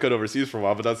time as I could overseas for a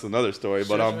while, but that's another story.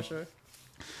 Sure.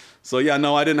 So yeah,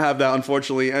 no, I didn't have that,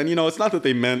 unfortunately. And it's not that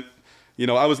they meant.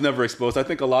 I was never exposed. I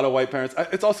think a lot of white parents.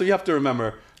 It's also, you have to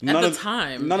remember, none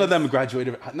of them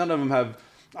graduated. None of them have.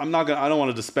 I don't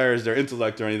want to disparage their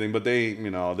intellect or anything, but they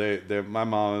my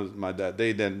mom, my dad,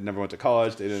 they never went to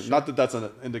college. They didn't. Not that that's an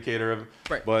indicator of,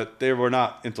 but they were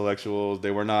not intellectuals. They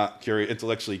were not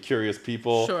intellectually curious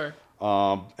people. Sure.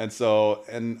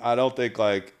 And I don't think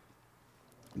like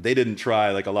they didn't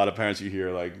try like a lot of parents you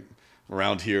hear like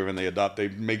around here when they adopt. They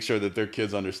make sure that their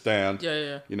kids understand.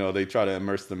 Yeah. They try to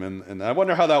immerse them in, and I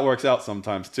wonder how that works out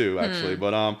sometimes too, actually.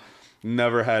 But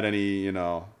never had any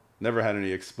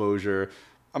exposure.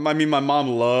 I mean, my mom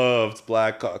loved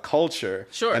black culture.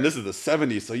 Sure. And this is the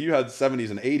 70s, so you had 70s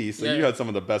and 80s, so you had some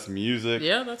of the best music.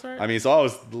 Yeah, that's right. I mean, so I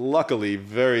was luckily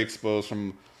very exposed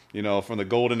from the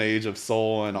golden age of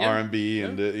soul and R&B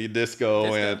and the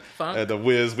disco and the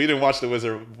Wiz. We didn't watch the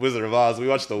Wizard of Oz. We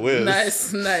watched the Wiz.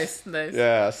 Nice.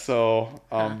 Yeah, so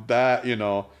that,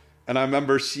 and I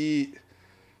remember she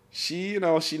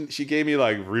gave me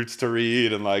like Roots to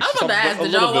read and like. I was about to ask,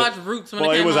 did y'all watch Roots when it came out?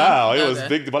 Well, it was out. It was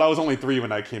big, but I was only 3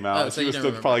 when that came out. She was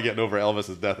still probably getting over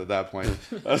Elvis's death at that point.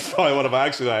 That's probably one of I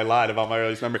lied about my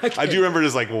earliest memory. I do remember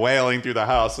just like wailing through the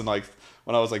house and like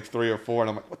when I was like 3 or 4, and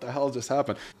I'm like, what the hell just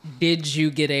happened? Did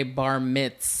you get a bar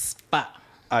mitzvah?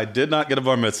 I did not get a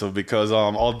bar mitzvah because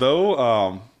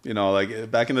although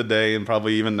like back in the day and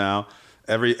probably even now,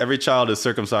 every child is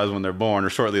circumcised when they're born or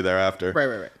shortly thereafter.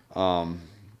 Right.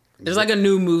 There's like a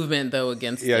new movement though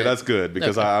against. Yeah, that's good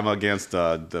because I'm against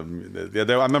I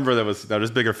remember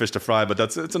there's bigger fish to fry, but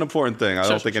it's an important thing. I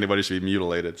don't think anybody should be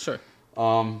mutilated. Sure.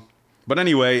 But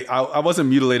anyway, I wasn't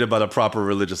mutilated by the proper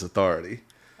religious authority.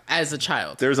 As a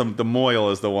child, there's the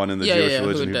moil is the one in the Jewish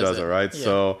religion who does it, right? Yeah.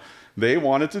 So they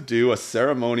wanted to do a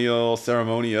ceremonious. They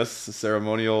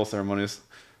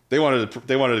wanted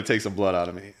to take some blood out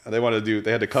of me. They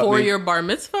had to cut me for your bar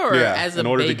mitzvah, or as a in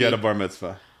order baby? To get a bar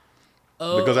mitzvah.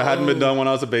 Because I hadn't been done when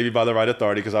I was a baby by the right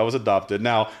authority because I was adopted.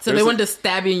 Now, so they wanted to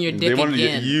stab you in your dick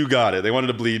again. You got it. They wanted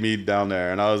to bleed me down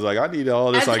there, and I was like, I need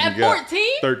all this I can get.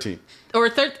 14? 13. Or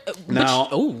 13.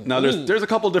 Now there's a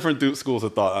couple different schools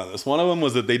of thought on this. One of them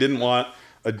was that they didn't want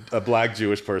a black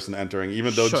Jewish person entering,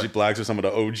 even though blacks are some of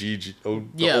the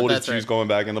oldest Jews going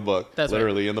back in the book. That's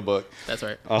literally in the book. That's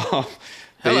right.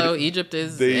 Hello, Egypt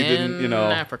is in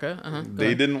Africa.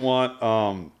 They didn't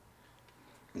want.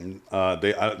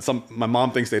 My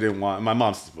mom thinks they didn't want. My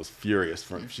mom was furious.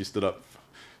 She stood up.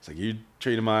 It's like, you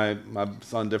treated my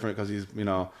son different because he's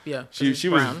Yeah. She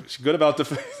was good about the.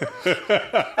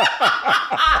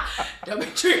 Don't be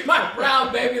treating my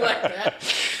brown baby like that.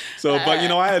 So, but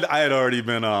I had already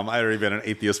been an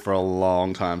atheist for a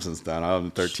long time since then. I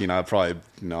was 13. I'd probably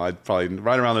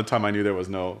right around the time I knew there was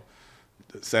no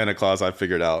Santa Claus I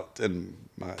figured out.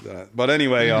 But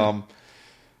anyway,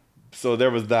 so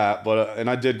there was that. But and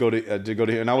I did go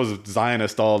to, and I was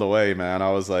Zionist all the way, man.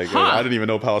 I was like, I didn't even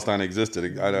know Palestine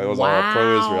existed. I was all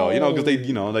pro-Israel, because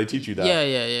they teach you that.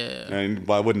 Yeah. And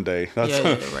why wouldn't they?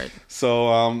 Right.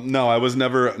 So no, I was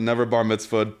never bar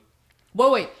mitzvahed.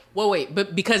 Wait,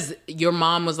 but because your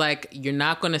mom was like, you're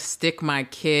not going to stick my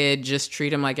kid, just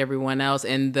treat him like everyone else.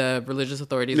 And the religious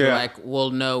authorities were like, well,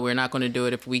 no, we're not going to do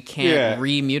it if we can't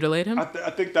re-mutilate him. I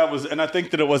think that was, and I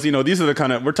think that it was, these are the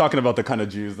kind of, we're talking about the kind of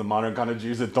Jews, the modern kind of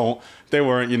Jews that they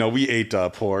weren't, we ate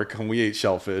pork and we ate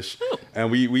shellfish. Ooh. And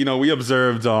we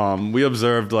observed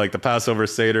like the Passover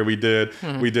Seder we did,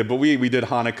 but we did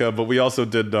Hanukkah, but we also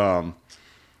did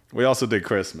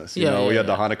Christmas. We had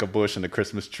the Hanukkah bush and the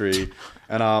Christmas tree.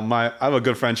 And I have a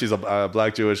good friend. She's a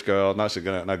black Jewish girl. Not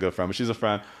a good friend, but she's a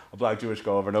friend. A black Jewish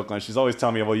girl over in Oakland. She's always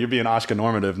telling me, "Well, you're being Ashka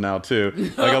normative now too."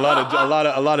 Like a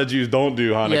lot of Jews don't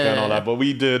do Hanukkah and all that, but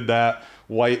we did that.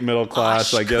 White middle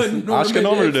class, I guess. Ashka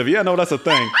normative. Yeah, no, that's a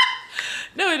thing.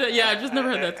 I've just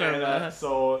never heard that term.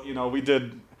 So we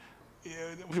did.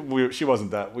 She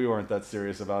wasn't that. We weren't that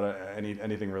serious about it.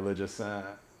 Anything religious,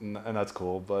 and that's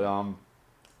cool. But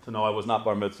So no, I was not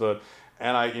bar mitzvah,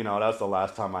 and that's the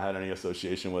last time I had any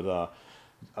association with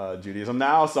Judaism.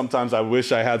 Now, sometimes I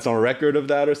wish I had some record of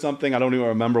that or something. I don't even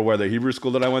remember where the Hebrew school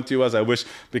that I went to was. I wish,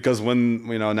 because when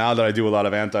now that I do a lot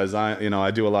of anti-Zion, I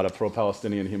do a lot of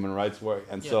pro-Palestinian human rights work,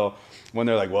 and so when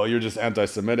they're like, well, you're just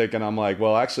anti-Semitic, and I'm like,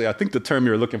 well, actually, I think the term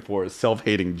you're looking for is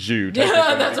self-hating Jew.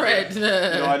 Yeah, that's right.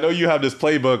 I know you have this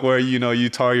playbook where you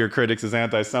tar your critics as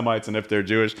anti-Semites, and if they're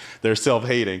Jewish, they're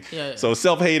self-hating. Yeah. So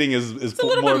self-hating is a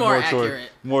little bit more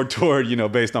accurate. More toward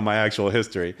based on my actual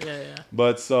history. Yeah.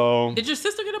 But so, did your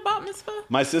sister get a bat mitzvah?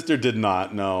 My sister did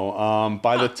not. No.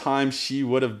 By the time she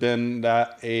would have been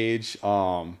that age,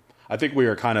 I think we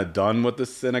were kind of done with the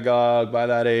synagogue by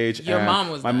that age. Your mom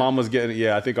was. My mom was getting.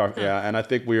 Yeah, I think and I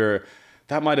think we were.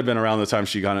 That might have been around the time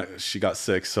she got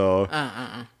sick. So.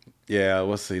 Yeah,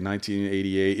 let's see,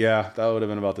 1988. Yeah, that would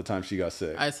have been about the time she got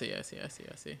sick. I see.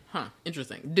 Huh?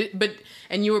 Interesting. But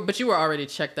you were already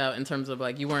checked out in terms of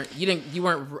like you weren't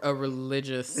a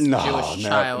religious Jewish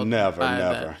child.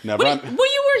 Never.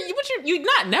 You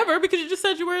not never, because you just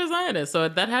said you were a Zionist, so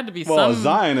that had to be. Well,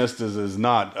 Zionist is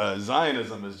not.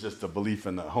 Zionism is just a belief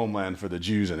in the homeland for the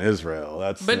Jews in Israel.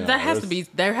 There has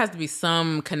to be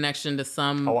some connection to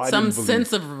some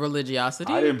sense of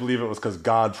religiosity. I didn't believe it was because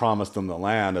God promised them the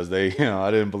land, as they,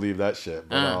 I didn't believe that shit.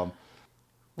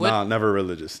 But never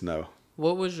religious. No.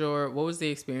 What was the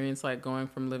experience like going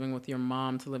from living with your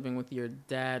mom to living with your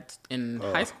dad in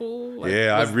high school?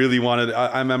 I really wanted.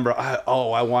 I remember.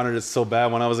 I wanted it so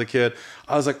bad when I was a kid.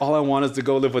 I was like, all I want is to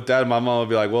go live with dad. And my mom would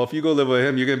be like, well, if you go live with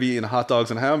him, you're gonna be eating hot dogs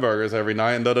and hamburgers every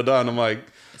night and da. And I'm like,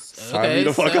 sign me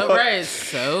the fuck up. Right.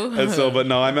 So. And so, but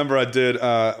no, I remember I did.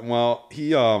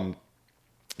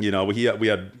 We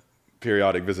had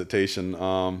periodic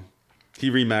visitation. He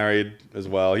remarried as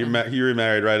well. He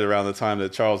remarried right around the time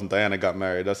that Charles and Diana got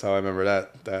married. That's how I remember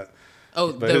that.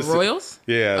 Oh, but the royals?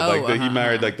 Yeah, he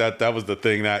married like that. That was the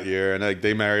thing that year, and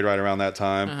they married right around that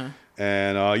time. Uh-huh.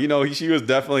 And she was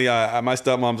definitely my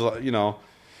stepmom's.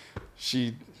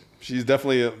 She's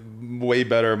definitely way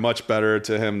better, much better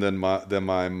to him than my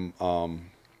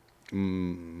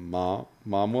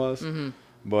mom was. Mm-hmm.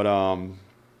 But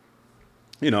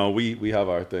we have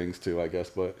our things too, I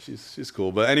guess, but she's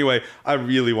cool. But anyway, I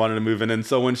really wanted to move in, and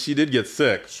so when she did get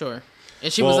sick, sure,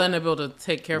 and she was unable to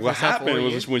take care of herself. What happened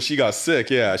was when she got sick,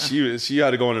 she had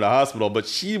to go into the hospital, but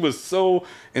she was so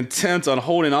intent on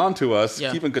holding on to us,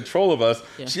 keeping control of us.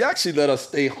 Yeah. She actually let us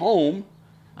stay home,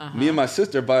 me and my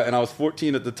sister, and I was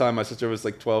 14 at the time. My sister was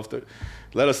like 12, 13.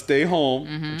 Let us stay home,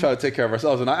 and try to take care of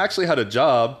ourselves. And I actually had a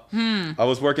job. I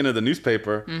was working at the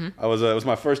newspaper. It was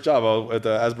my first job. I was at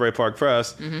the Asbury Park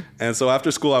Press. And so after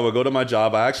school, I would go to my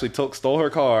job. I actually stole her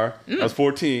car. I was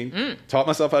 14. Taught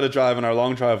myself how to drive in our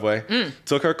long driveway.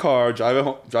 Took her car, drive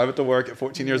it to work at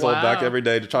 14 years old, back every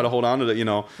day to try to hold on to it,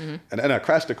 And then I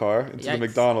crashed the car into the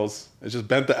McDonald's. It just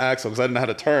bent the axle because I didn't know how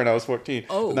to turn. I was 14.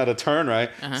 Oh. Didn't know how to turn right.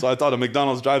 So I thought a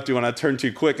McDonald's drive-thru, and I turned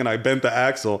too quick and I bent the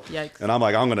axle. Yikes. And I'm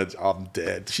like, I'm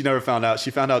dead. She never found out. She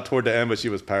found out toward the end, but she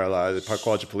was paralyzed,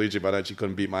 quadriplegic. By then, she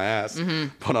couldn't beat my ass.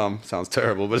 But sounds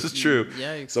terrible, but it's true.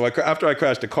 Yikes. So after I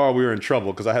crashed the car, we were in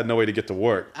trouble because I had no way to get to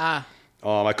work.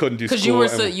 I couldn't do school.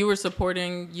 Because you were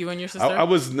supporting you and your sister? I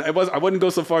wouldn't go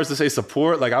so far as to say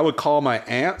support. Like, I would call my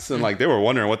aunts, and like they were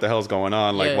wondering what the hell's going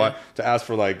on. Like, what to ask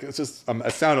for? Like, it's just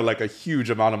it sounded like a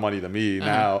huge amount of money to me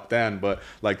then, but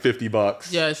like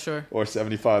 $50. Yeah, sure. Or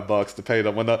 $75 to pay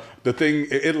them. When the thing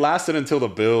it lasted until the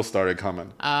bill started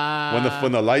coming.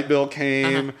 When the light bill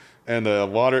came. And the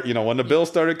water, when the bill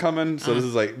started coming, so this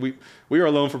is like, we were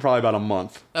alone for probably about a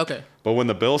month. Okay. But when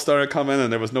the bill started coming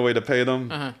and there was no way to pay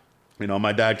them,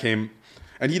 my dad came,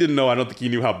 and he didn't know, I don't think he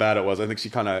knew how bad it was. I think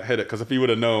she kind of hit it, because if he would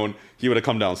have known, he would have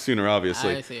come down sooner,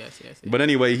 obviously. I see. But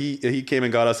anyway, he came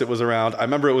and got us. It was around, I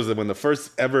remember it was when the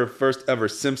first ever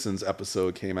Simpsons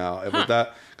episode came out. It was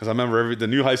that, because I remember the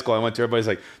new high school I went to, everybody's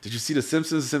like, did you see the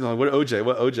Simpsons? I'm like, what OJ?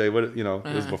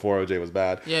 It was before OJ was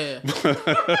bad. Yeah.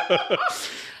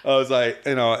 I was like,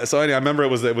 so anyway, I remember it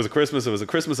was a Christmas. It was a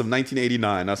Christmas of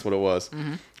 1989. That's what it was.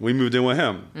 We moved in with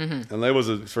him.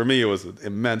 And for me, it was an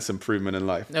immense improvement in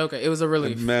life. Okay. It was a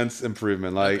relief. Immense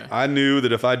improvement. Like, I knew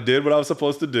that if I did what I was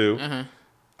supposed to do,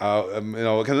 because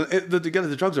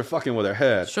the drugs are fucking with her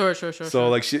head. Sure. So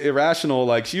like, she irrational.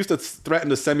 Like, she used to threaten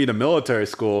to send me to military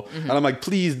school, and I'm like,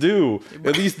 please do.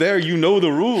 At least there,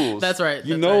 the rules. That's right.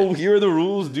 Here are the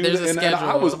rules. Do There's and schedule.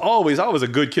 I was a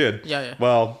good kid. Yeah.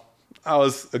 Well, I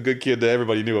was a good kid that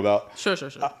everybody knew about. Sure.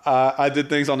 I did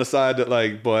things on the side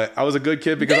that but I was a good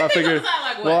kid because I figured.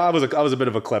 I was a bit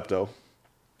of a klepto.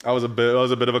 I was a bit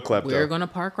of a klepto. We're gonna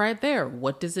park right there.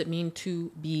 What does it mean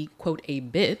to be, quote, a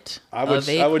bit? I would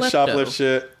shoplift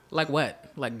shit. Like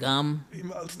what? Like gum?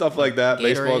 Stuff like that. Gatorade.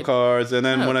 Baseball cards. And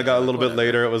then when I got a little bit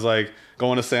later, it was like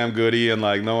going to Sam Goody and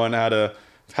like knowing how to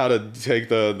take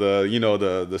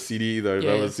the CD. The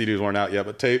CDs weren't out yet,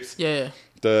 but tapes. Yeah.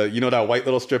 That white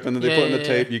little strip in that they put in the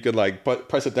tape, you could like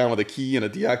press it down with a key and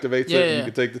it deactivates it. And you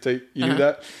could take the tape. You knew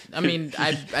that? I mean,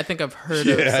 I think I've heard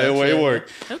of yeah, such. It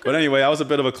worked. Okay. But anyway, I was a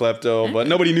bit of a klepto, but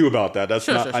nobody knew about that.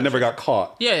 I never got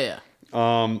caught. Yeah.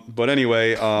 But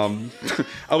anyway,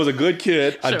 I was a good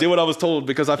kid. I did what I was told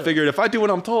because I figured if I do what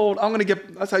I'm told,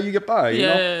 that's how you get by. You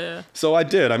know? Yeah. So I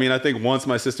did. I mean, I think once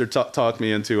my sister talked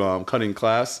me into cutting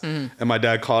class, and my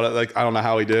dad caught it. Like, I don't know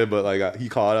how he did, but like he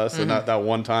caught us, and that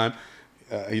one time.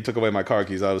 He took away my car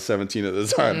keys. I was 17 at the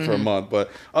time for a month, but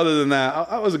other than that,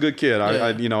 I was a good kid.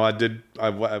 I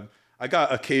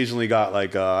occasionally got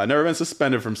like I never been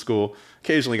suspended from school.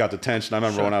 Occasionally got detention. I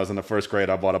remember when I was in the first grade,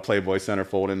 I bought a Playboy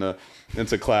centerfold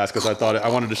into class because I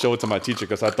wanted to show it to my teacher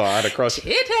because I thought I had a crush.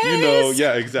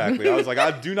 Yeah, exactly. I was like,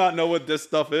 I do not know what this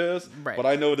stuff is, but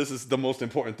I know this is the most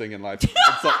important thing in life in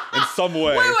some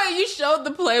way. Wait, you showed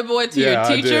the Playboy to your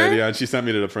teacher? I did. Yeah, and she sent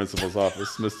me to the principal's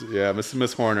office.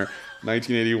 Miss Horner.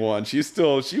 1981. She was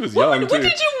young too. What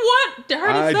did you want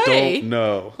her to say? I don't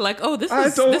know. Like, this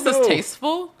is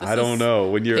tasteful. I don't know.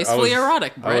 When you're tastefully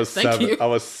erotic, Brett. Thank you. I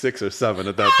was 6 or 7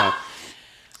 at that time.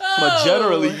 But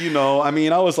generally, I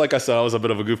mean, I was a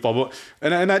bit of a goofball,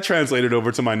 and that translated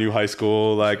over to my new high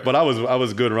school. But I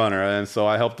was a good runner, and so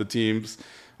I helped the teams.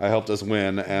 I helped us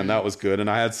win, and that was good. And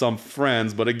I had some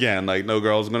friends, but again, like no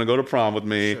girl was gonna go to prom with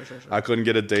me. Sure. I couldn't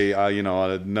get a date.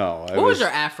 No. What was your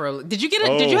afro? Did you get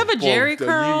did you have a Jerry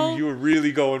curl? You were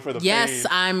really going for the yes, pain.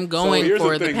 I'm going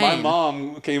for the pain. My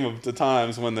mom came up to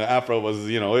times when the afro was,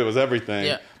 it was everything.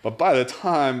 Yeah. But by the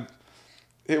time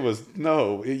it was in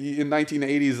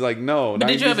 1980s, like no. But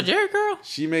 90s, did you have a Jerry curl?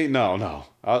 She made no.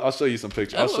 I'll show you some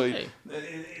pictures. I'll show you.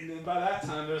 And by that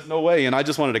time, there's no way. And I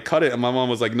just wanted to cut it, and my mom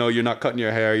was like, "No, you're not cutting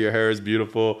your hair. Your hair is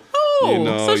beautiful."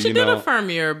 Oh, so she did affirm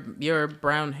your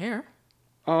brown hair.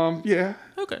 Yeah.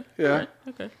 Okay. Yeah. All right.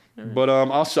 Okay. All right. But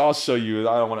I'll show you.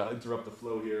 I don't want to interrupt the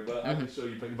flow here, but I can show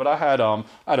you. But I had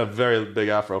a very big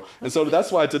afro, and so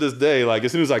that's why to this day, like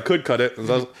as soon as I could cut it,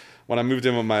 when I moved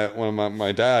in with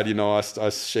my dad, I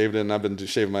shaved it, and I've been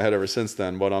shaving my head ever since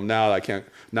then. But now I can't.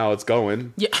 Now it's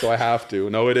going. Yeah. So I have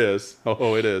to. No, it is.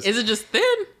 Oh, it is. Is it just thin?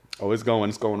 Oh, it's going.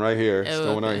 It's going right here. It's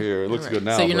going right here. It looks good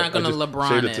now. So you're not gonna LeBron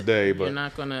shaved it today, but you're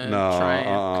not gonna try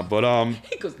it. But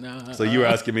he goes, no. So you were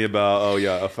asking me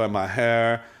about my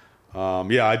hair.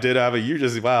 I did have you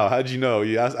just wow. How'd you know?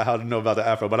 You asked how to know about the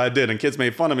afro, but I did, and kids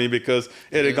made fun of me because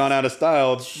it had gone out of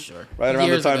style right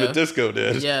around the time the disco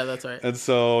did. Yeah, that's right. And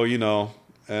so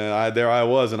and I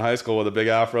was in high school with a big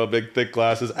afro, big thick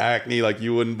glasses, acne like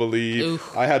you wouldn't believe.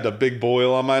 Oof. I had the big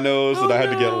boil on my nose that I had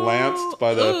to get lanced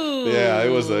by the. Ooh. Yeah,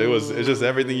 it's just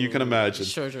everything you can imagine.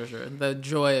 Sure. The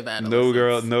joy of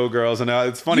adolescence. No girls, and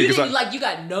it's funny because you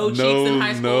got no cheeks in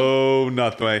high school. No,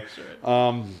 nothing. Sure.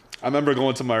 I remember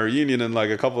going to my reunion and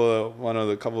like a couple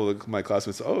of my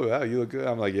classmates. Oh, yeah, you look good.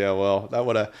 I'm like, yeah, well, that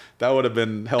would have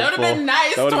been helpful. That would have been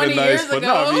nice. That would have been nice, but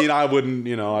no, I mean, I wouldn't.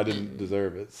 I didn't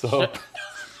deserve it. So.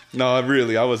 No, I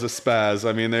was a spaz.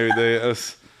 I mean, yeah.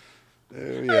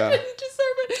 I didn't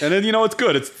deserve it. And then it's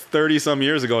good. It's 30 some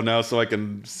years ago now, so I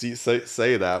can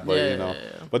say that.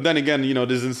 But but then again,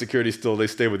 these insecurities they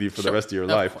stay with you for the rest of your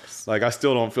life. Course. Like I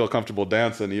still don't feel comfortable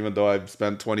dancing, even though I've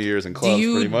spent 20 years in clubs.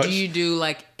 Pretty much. Do you do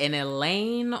like an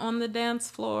Elaine on the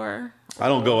dance floor? I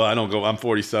don't go. I'm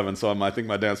 47, so I think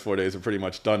my dance floor days are pretty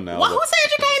much done now. Well, who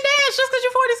said you can't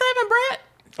haven't, Brett?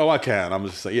 Oh, I can. I'm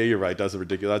just like, yeah, you're right. That's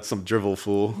ridiculous. That's some drivel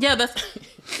fool. Yeah, that's...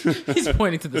 He's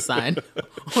pointing to the sign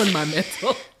on my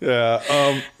mantle. Yeah.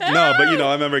 No, but,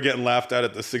 I remember getting laughed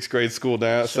at the 6th grade school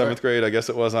dance, 7th grade, I guess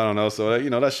it was. I don't know. So,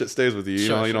 that shit stays with you.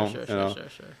 Sure.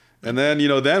 And then,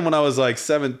 then when I was like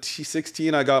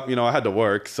 16, I got, I had to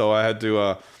work. So I had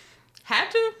to...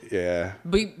 Had to? Yeah.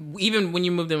 But even when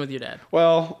you moved in with your dad?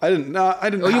 Well, I didn't. No, I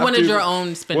didn't. Or you wanted your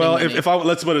own spending money? Well, if I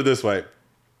let's put it this way,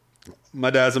 my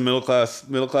dad's a middle class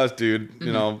dude.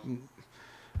 Mm-hmm.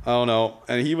 I don't know,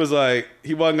 and he was like,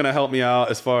 he wasn't gonna help me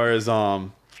out as far as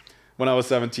when I was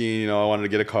 17. I wanted to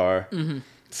get a car. Mm-hmm.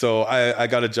 So I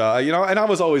got a job, and I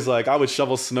was always like, I would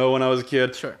shovel snow when I was a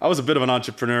kid. Sure. I was a bit of an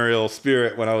entrepreneurial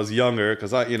spirit when I was younger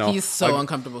because He's so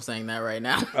uncomfortable saying that right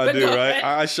now. I do, right?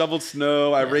 I shoveled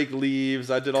snow, I raked leaves,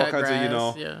 I did all kinds grass,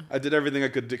 of, I did everything I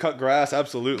could do. Cut grass,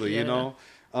 absolutely, and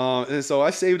so I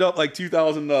saved up like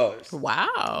 $2,000.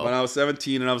 Wow. When I was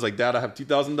 17, and I was like, Dad, I have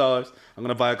 $2,000. I'm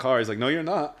gonna buy a car. He's like, No, you're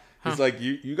not. He's like,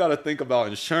 you got to think about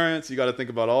insurance. You got to think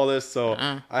about all this. So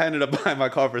I ended up buying my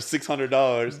car for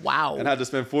 $600. Wow. And had to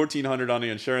spend $1,400 on the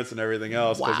insurance and everything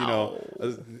else. Because,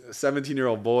 a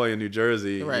 17-year-old boy in New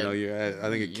Jersey, right. I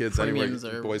think kids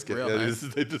anywhere, boys get, nice.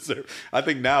 they deserve. I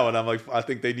think now, and I'm like, I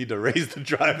think they need to raise the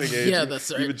driving age. Yeah,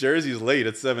 that's right. Even Jersey's late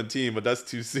at 17, but that's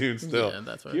too soon still. Yeah,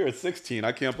 that's right. Here at 16,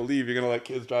 I can't believe you're going to let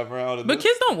kids drive around. But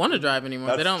kids don't want to drive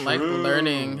anymore. They don't like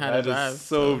learning how to drive. That is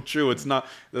so true. It's not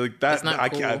like that. It's not I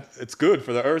cool. can't. It's good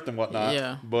for the earth and whatnot.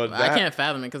 Yeah, but I can't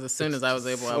fathom it because as soon as I was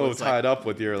able, I was tied up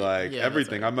with your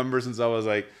everything. Right. I remember since I was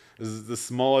like the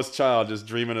smallest child, just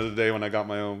dreaming of the day when I got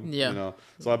my own. Yeah.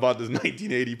 So I bought this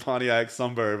 1980 Pontiac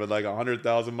Sunbird with like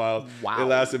 100,000 miles. Wow. It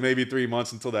lasted maybe 3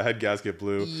 months until the head gasket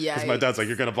blew. Yeah. Because my dad's like,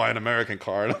 "You're gonna buy an American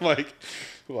car," and I'm like,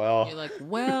 "Well." You're like,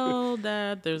 "Well,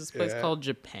 Dad, there's this place called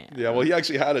Japan." Yeah. Well, he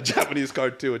actually had a Japanese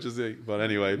car too, which is it. But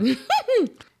anyway.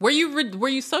 Were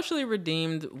you socially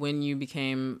redeemed when you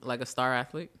became like a star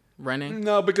athlete? Running?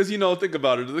 No, because think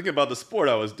about it. Think about the sport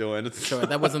I was doing. Sure,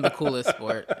 that wasn't the coolest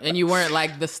sport, and you weren't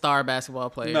like the star basketball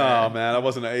player. No, man, I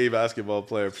wasn't an A basketball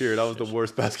player. Period. I was the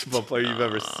worst basketball player you've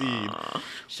ever seen.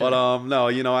 Sure. But no,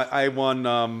 I won.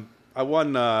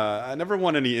 I never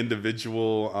won any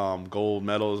individual gold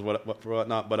medals,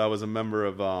 whatnot. But I was a member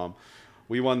of.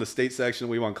 We won the state section.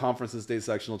 We won conference and state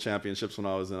sectional championships when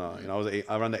I was in.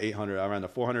 I ran the 800. I ran the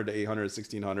 400 to 800,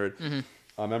 1600. Mm-hmm.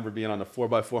 I remember being on the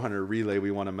 4x400 relay.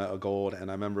 We won a gold, and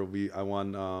I remember I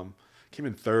won. Came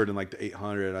in third in like the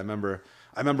 800. I remember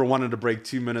wanting to break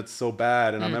 2 minutes so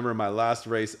bad, and I remember my last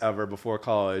race ever before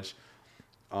college.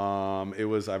 I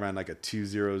ran like a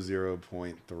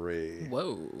 2:00.3.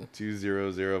 Whoa.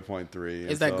 2:00.3.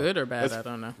 Is that good or bad? I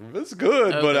don't know. It's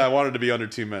good, but I wanted to be under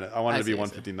 2 minutes. I wanted to be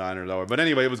 1:59 or lower. But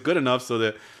anyway, it was good enough so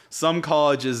that some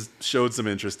colleges showed some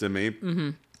interest in me.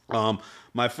 Mm-hmm.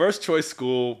 My first choice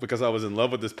school, because I was in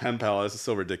love with this pen pal. This is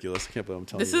so ridiculous. I can't believe I'm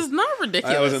telling you. This is not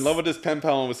ridiculous. I was in love with this pen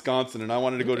pal in Wisconsin, and I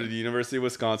wanted to go to the University of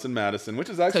Wisconsin-Madison, which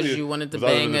is actually... Because you wanted to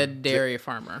bang a dairy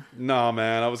farmer. No,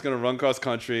 man. I was going to run cross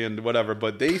country and whatever.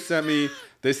 But they sent me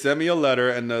a letter,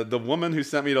 and the woman who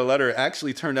sent me the letter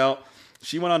actually turned out...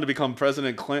 She went on to become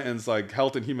President Clinton's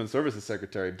Health and Human Services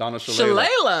Secretary, Donna Shalala.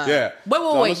 Shalala? Yeah.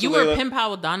 Wait. You were a pen pal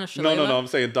with Donna Shalala? No. I'm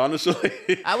saying Donna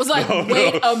Shalala. I was like,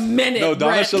 wait a minute. No,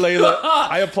 Donna Shalala.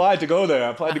 I applied to go there. I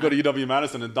applied to go to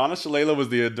UW-Madison, and Donna Shalala was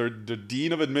the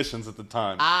dean of admissions at the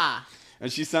time.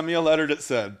 And she sent me a letter that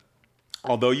said,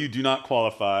 although you do not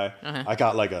qualify, I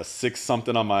got like a 6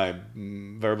 something on my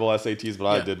verbal SATs, but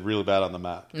I did real bad on the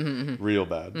math. Mm-hmm. Real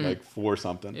bad. Like 4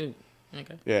 something. Ew.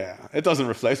 Okay. Yeah, it doesn't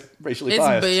reflect racially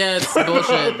biased. It's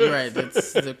bullshit. You're right.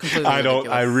 It's completely ridiculous.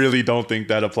 I really don't think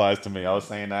that applies to me. I was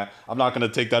saying that I'm not going to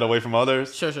take that away from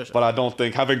others. Sure. But I don't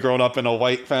think, having grown up in a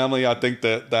white family, I think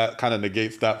that kind of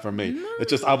negates that for me. No. It's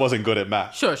just I wasn't good at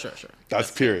math. Sure. That's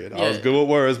period. I was good with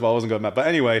words, but I wasn't good at math. But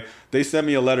anyway, they sent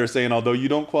me a letter saying, although you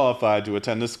don't qualify to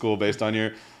attend this school based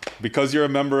on because you're a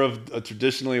member of a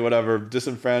traditionally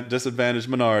disadvantaged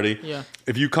minority. Yeah.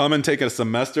 If you come and take a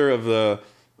semester of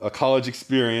a college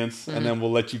experience, and then we'll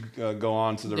let you go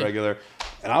on to the regular.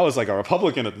 And I was like a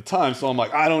Republican at the time, so I'm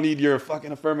like, I don't need your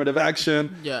fucking affirmative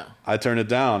action. Yeah. I turned it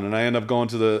down, and I ended up going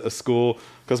to a school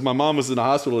because my mom was in the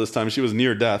hospital this time. She was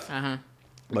near death,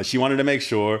 but she wanted to make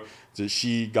sure that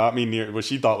she got me near what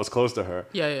she thought was close to her.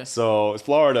 Yeah. So it's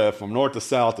Florida from north to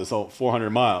south is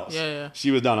 400 miles. Yeah. She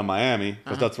was down in Miami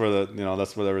because that's where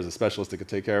that's where there was a specialist that could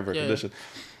take care of her condition.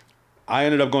 I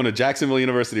ended up going to Jacksonville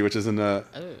University, which is in the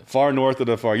far north of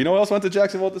the far. You know who else went to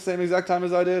Jacksonville at the same exact time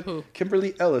as I did? Who?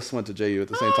 Kimberly Ellis went to JU at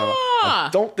the same time. I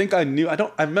don't think I knew. I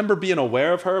remember being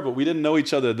aware of her, but we didn't know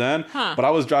each other then. But I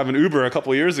was driving Uber a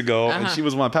couple years ago, and she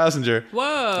was my passenger.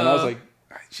 Whoa. And I was like,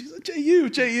 She's like,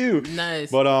 JU.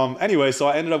 Nice. But anyway, so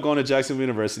I ended up going to Jacksonville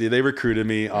University. They recruited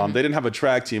me. They didn't have a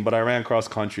track team, but I ran cross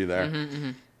country there.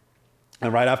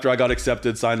 And right after I got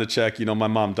accepted, signed the check, my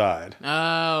mom died.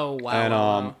 Oh,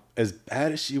 wow. And as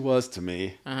bad as she was to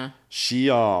me, she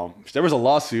there was a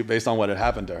lawsuit based on what had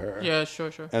happened to her. Yeah,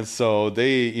 sure. And so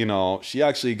they, she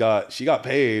actually got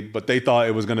paid, but they thought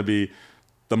it was going to be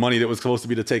the money that was supposed to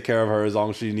be to take care of her as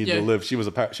long as she needed to live.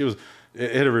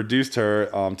 It had reduced her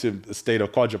to a state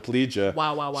of quadriplegia.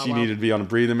 Wow. She needed to be on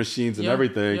breathing machines and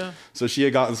everything. Yeah. So she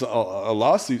had gotten a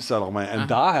lawsuit settlement and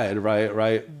died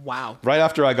right. Wow. Right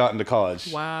after I got into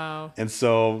college. Wow. And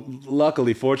so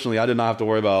luckily, fortunately, I did not have to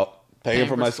worry about paying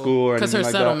for my school or anything like that. Because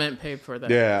her settlement paid for that.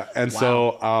 Yeah. And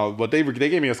so, but they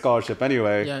gave me a scholarship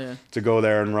anyway to go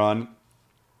there and run.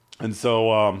 And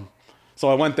so, so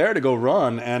I went there to go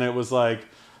run, and it was like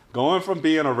going from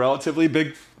being a relatively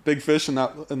big fish in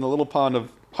the little pond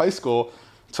of high school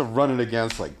to running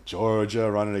against like Georgia,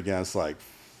 running against like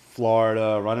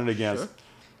Florida, running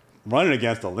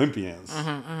against Olympians.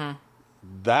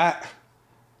 That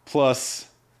plus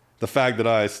the fact that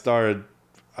I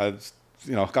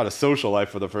got a social life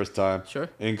for the first time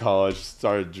in college,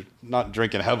 started not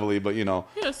drinking heavily, but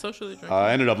socially drinking.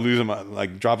 I ended up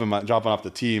dropping off the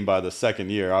team by the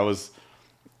second year. I was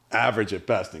average at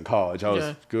best in college. I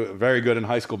was good, very good in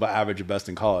high school, but average at best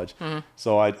in college.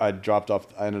 So I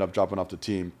ended up dropping off the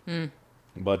team.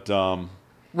 But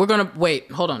we're gonna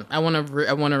wait. Hold on. I want to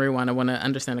rewind. I want to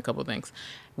understand a couple of things.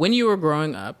 When you were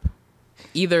growing up,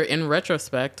 either in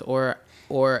retrospect or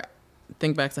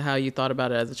think back to how you thought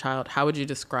about it as a child, how would you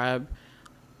describe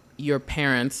your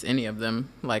parents, any of them,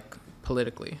 like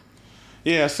politically?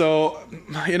 Yeah. So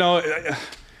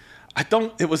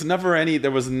there was never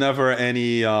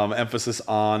any emphasis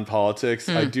on politics.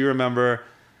 I do remember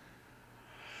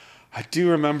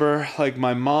like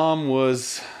my mom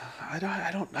was, I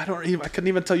couldn't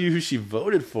even tell you who she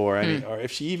voted for or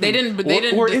if she even,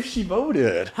 if she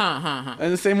voted.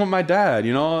 And the same with my dad,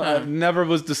 it never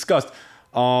was discussed.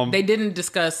 They didn't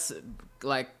discuss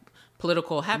like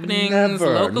political happenings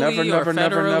locally or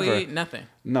federally? Nothing.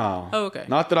 No. Oh, okay.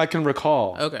 Not that I can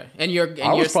recall. Okay.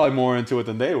 I was probably more into it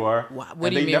than they were. What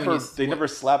do you mean? They never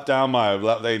slapped down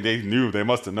they knew, they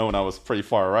must have known I was pretty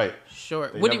far right. Sure.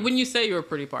 When you say you were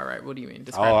pretty far right, what do you mean?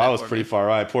 Describe I was pretty far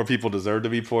right. Poor people deserve to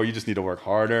be poor. You just need to work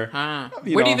harder.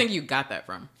 Where do you think you got that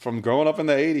from? From growing up in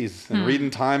the 80s and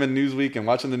reading Time and Newsweek and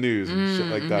watching the news and shit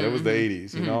like that. It was the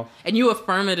 80s, And you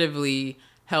affirmatively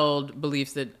held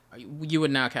beliefs that you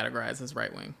would now categorize as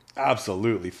right wing.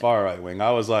 Absolutely, far right wing.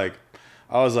 I was like,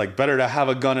 better to have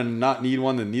a gun and not need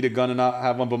one than need a gun and not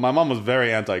have one. But my mom was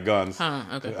very anti-guns.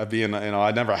 Okay. Being,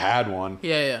 I never had one.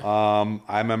 Yeah.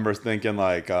 I remember thinking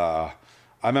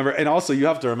and also you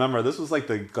have to remember this was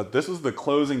the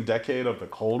closing decade of the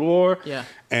Cold War. Yeah.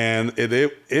 And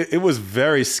it was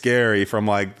very scary from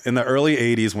like in the early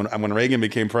 80s when Reagan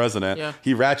became president. Yeah.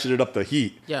 He ratcheted up the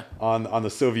heat. Yeah. On the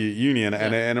Soviet Union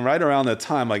and right around that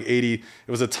time like 80, it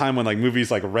was a time when like movies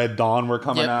like Red Dawn were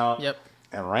coming out. Yep.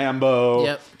 And Rambo.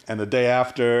 Yep. And The Day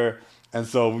After. And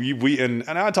so we and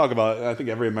I talk about, I think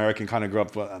every American kind of grew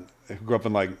up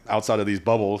in like outside of these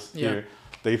bubbles here.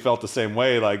 They felt the same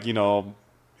way, like,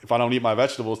 if I don't eat my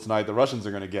vegetables tonight, the Russians are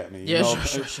going to get me. Yeah,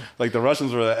 sure. Like the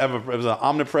Russians were it was an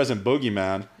omnipresent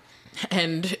boogeyman.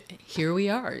 And here we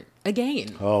are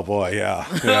again. Oh boy, yeah,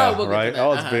 We'll right.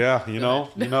 Oh, it's you know.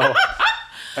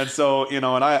 And so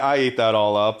and I ate that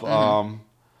all up.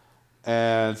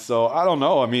 And so I don't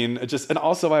know. I mean, and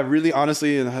also I really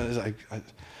honestly,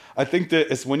 I think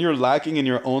that it's when you're lacking in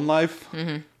your own life.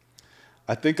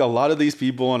 I think a lot of these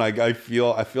people, and I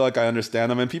feel like I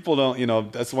understand them, and people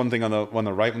don't, that's one thing on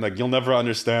the right, like, you'll never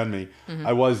understand me.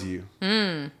 I was you.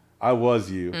 I was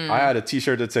you. I had a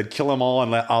t-shirt that said, kill them all and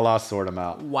let Allah sort them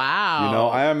out. Wow.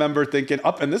 I remember thinking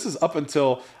and this is up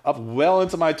well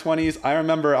into my 20s. I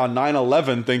remember on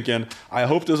 9/11 thinking, I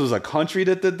hope this was a country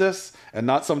that did this and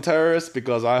not some terrorists,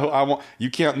 because you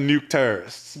can't nuke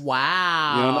terrorists.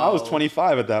 Wow. I was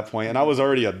 25 at that point, and I was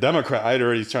already a Democrat. I had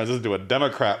already transitioned to a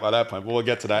Democrat by that point, but we'll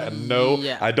get to that. And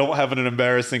I don't have an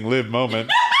embarrassing live moment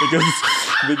because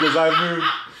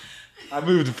I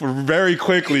moved very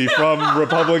quickly from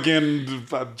Republican,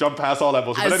 jump past all that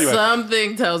bullshit. But anyway.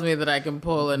 Something tells me that I can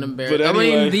pull an embarrassing...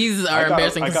 Anyway, these are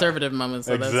embarrassing conservative moments.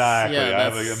 So exactly. I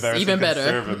have an embarrassing even better.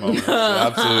 Conservative moments.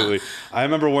 Absolutely. I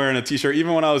remember wearing a t-shirt,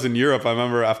 even when I was in Europe, I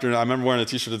remember wearing a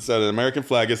t-shirt that said, an American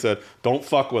flag, it said, don't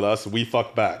fuck with us, we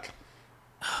fuck back.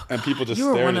 and people just you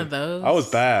were stared. One of those. I was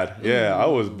bad. Yeah, I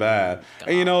was bad. God.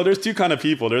 And there's two kind of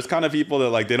people. There's kind of people that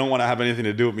like they don't want to have anything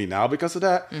to do with me now because of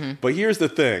that. Mm-hmm. But here's the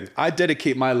thing: I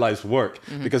dedicate my life's work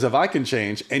because if I can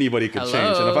change, anybody can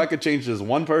change, and if I could change just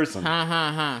one person.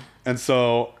 And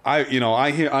so I'm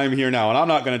here now, and I'm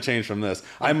not going to change from this.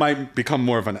 I might become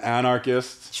more of an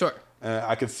anarchist. Sure.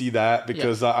 I can see that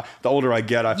because the older I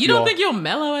get, You don't think you'll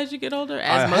mellow as you get older,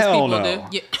 as most people do?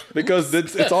 Yeah. Because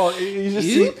it's all you just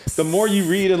see. The more you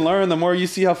read and learn, the more you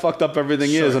see how fucked up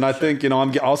everything is. And I think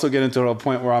I'm also getting to a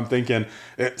point where I'm thinking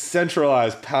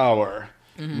centralized power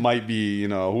might be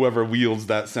whoever wields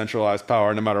that centralized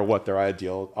power, no matter what their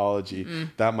ideology,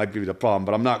 that might be the problem.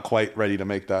 But I'm not quite ready to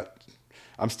make that.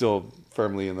 I'm still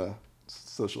firmly in the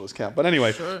socialist camp. But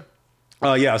anyway. Sure.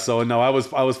 So no, I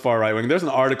was far right wing. There's an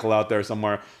article out there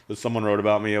somewhere that someone wrote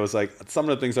about me. It was like some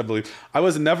of the things I believe. I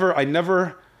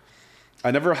never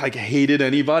like hated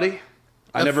anybody.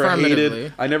 I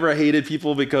never hated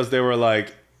people because they were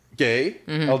like gay,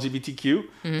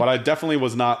 LGBTQ. But I definitely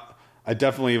was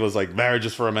like marriage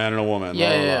is for a man and a woman. Yeah,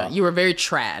 blah, blah, blah. You were very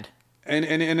trad.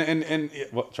 And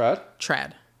what trad?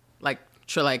 Trad, like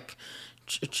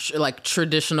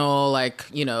traditional, I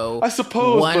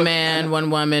suppose one man, one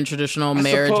woman, traditional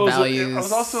marriage values.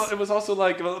 It was also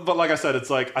like, but like I said, it's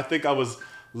like I think I was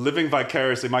living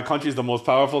vicariously. My country is the most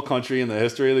powerful country in the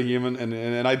history of the human,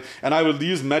 and I would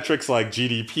use metrics like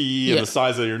GDP and the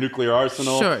size of your nuclear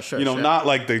arsenal. Sure. Not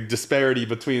like the disparity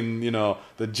between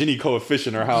the Gini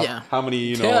coefficient or how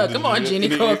many come on,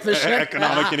 Gini coefficient,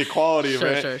 economic inequality,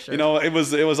 right? Sure. It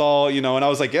was all and I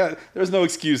was like, there's no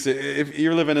excuse if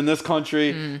you're living in this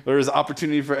country. There's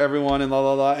opportunity for everyone and blah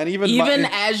blah blah, and even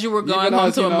as you were going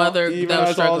home to a mother, even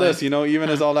as all this, even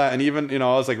as all that, and even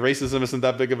I was like, racism isn't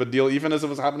that big of a deal, even as it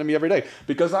was happening to me every day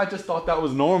because I just thought that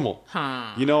was normal.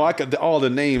 I could all the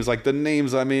names.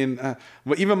 I mean,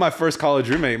 even my first college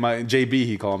roommate, my JB,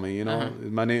 he called me.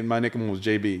 My nickname was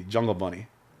JB, Jungle Bunny.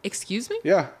 Excuse me?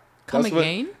 Yeah. Come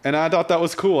again? And I thought that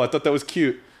was cool. I thought that was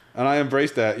cute, and I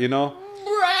embraced that. Brad!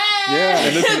 Yeah,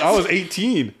 and I was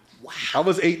 18. Wow. I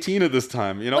was 18 at this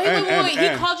time. Wait. He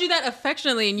called you that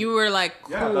affectionately, and you were like,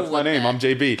 cool. Yeah, that's my name. I'm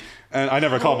JB. And I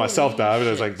never called myself that. I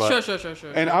was like, but sure.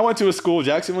 And I went to a school,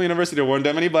 Jacksonville University. There weren't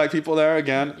that many black people there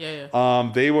again. Yeah. I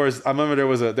remember there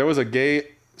was a gay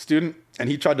student, and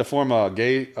he tried to form a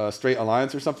gay straight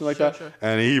alliance or something like that. Sure.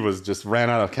 And he was just ran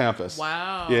out of campus.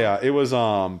 Wow. Yeah, it was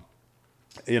and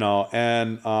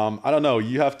I don't know.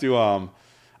 You have to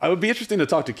I would be interesting to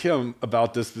talk to Kim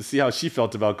about this to see how she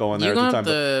felt about going there at the time.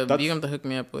 You're going to have to hook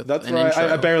me up with that's an right.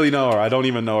 I barely know her. I don't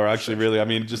even know her actually. Really, I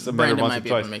mean, just met her once or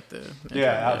twice. Make the intro,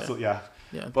 absolutely, yeah.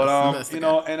 But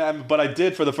but I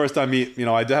did for the first time meet.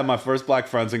 I did have my first black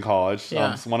friends in college.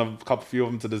 Yeah. A few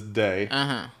of them to this day.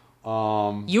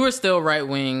 You were still right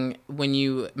wing when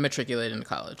you matriculated into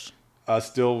college. I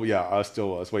still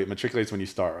was. Wait, matriculate's when you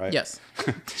start, right? Yes.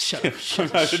 Shut up.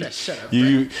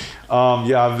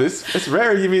 It's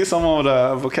rare you meet someone with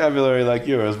a vocabulary like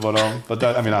yours, but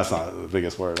that, I mean, that's not the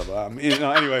biggest word.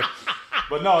 Anyway.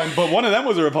 But one of them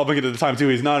was a Republican at the time too.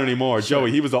 He's not anymore. Sure.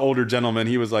 Joey, he was the older gentleman.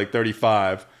 He was like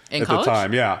 35 in at college? the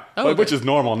time. Yeah, okay. Which is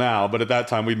normal now. But at that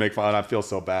time, we'd make fun. And I feel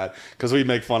so bad because we'd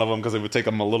make fun of him because it would take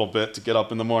him a little bit to get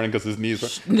up in the morning because his knees were.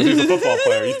 He was a football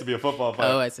player. He used to be a football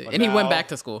player. Oh, I see. But and he went back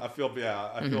to school. I feel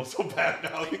so bad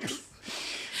now because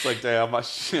it's like, damn,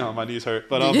 my knees hurt.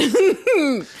 But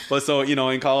but so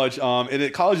in college,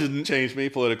 college didn't change me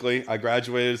politically. I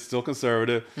graduated, still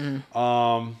conservative.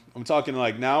 I'm talking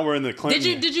like now we're in the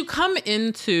Clinton. Did you come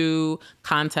into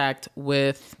contact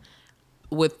with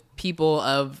people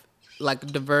of like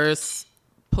diverse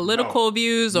political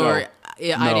views or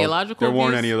ideological views? There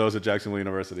weren't views? any of those at Jacksonville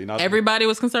University. Everybody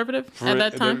was conservative at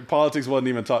that time? Politics wasn't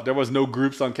even taught. There was no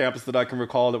groups on campus that I can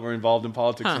recall that were involved in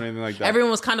politics or anything like that.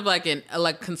 Everyone was kind of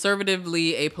like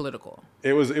conservatively apolitical.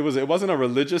 It wasn't a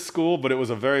religious school, but it was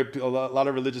a lot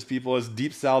of religious people. It's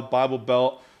Deep South Bible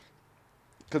Belt.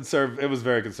 It was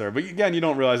very conservative. But again, you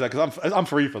don't realize that because I'm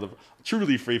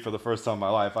truly free for the first time in my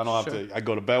life. I don't have to. I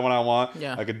go to bed when I want.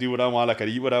 Yeah. I could do what I want. I could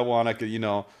eat what I want. I could,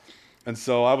 and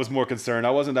so I was more concerned. I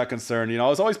wasn't that concerned. I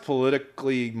was always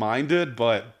politically minded,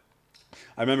 but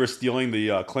I remember stealing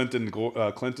the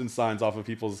Clinton signs off of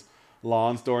people's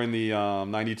lawns during the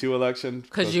 92 election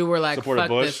because you were like, fuck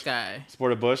Bush, this guy.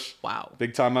 Supported Bush. Wow.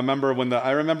 Big time. I remember when the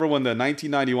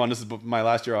 1991, this is my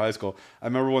last year of high school. I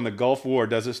remember when the Gulf War,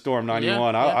 Desert Storm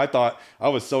 91, I thought I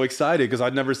was so excited because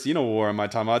I'd never seen a war in my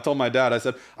time. I told my dad, I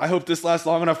said, I hope this lasts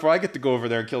long enough where I get to go over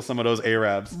there and kill some of those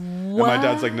Arabs. What? And my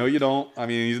dad's like, no, you don't. I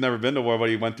mean, he's never been to war, but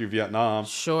he went through Vietnam.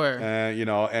 Sure. And,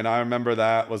 and I remember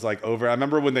that was like over. I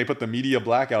remember when they put the media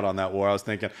blackout on that war, I was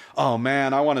thinking, oh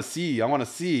man, I want to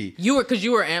see. You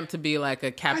You were amped to be like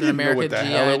a Captain America. I didn't know what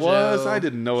the hell it was. I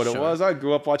didn't know what it was. I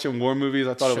grew up watching war movies.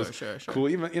 I thought it was cool.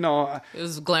 Even it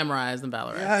was glamorized and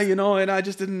valorized. Yeah, and I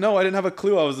just didn't know. I didn't have a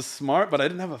clue. I was smart, but I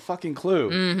didn't have a fucking clue.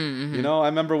 I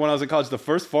remember when I was in college, the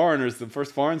first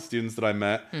foreign students that I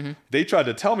met, they tried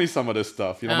to tell me some of this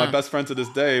stuff. My best friend to this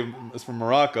day is from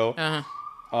Morocco.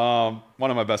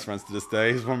 One of my best friends to this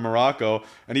day, he's from Morocco,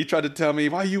 and he tried to tell me,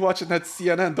 why are you watching that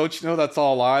CNN? Don't you know that's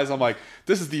all lies? I'm like,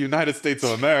 this is the United States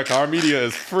of America. Our media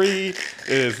is free.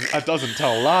 It doesn't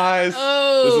tell lies.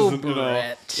 Oh,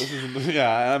 Brett.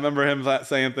 I remember him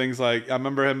saying things like,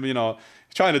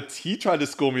 he tried to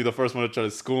school me, the first one to try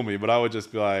to school me, but I would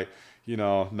just be like,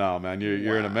 no, man,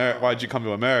 you're in America. Why'd you come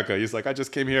to America? He's like, I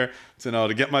just came here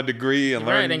to get my degree and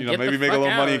learn, maybe make a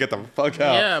little money and get the fuck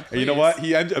out. Yeah, please. And you know what?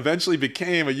 He eventually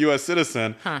became a U.S.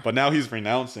 citizen, but now he's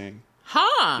renouncing.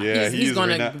 Yeah, he's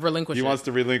going to relinquish it. He wants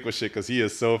to relinquish it because he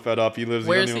is so fed up. He doesn't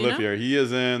even live here. He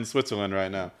is in Switzerland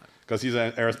right now because he's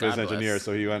an aerospace engineer.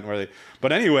 So he went where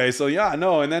But anyway, so yeah,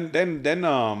 no, and then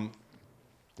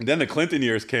the Clinton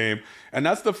years came, and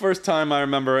that's the first time I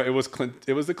remember it was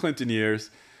the Clinton years.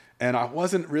 And I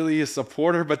wasn't really a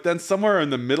supporter, but then somewhere in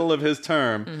the middle of his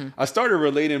term, I started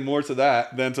relating more to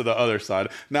that than to the other side.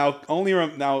 Now,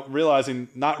 not realizing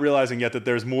yet that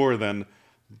there's more than,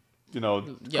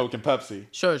 Coke and Pepsi.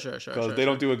 Sure. Because they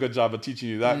don't do a good job of teaching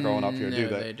you that growing up here, do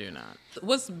they? No, they do not.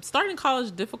 Was starting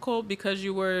college difficult because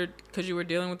you were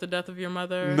dealing with the death of your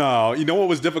mother? No. You know what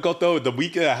was difficult, though? The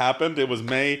week it happened, it was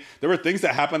May. There were things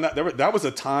that happened. That was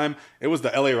a time, it was the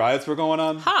LA riots were going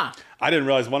on. I didn't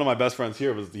realize one of my best friends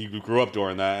here he grew up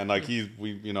during that. And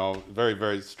very,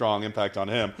 very strong impact on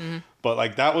him.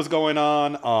 But that was going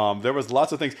on. There was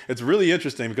lots of things. It's really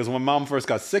interesting because when Mom first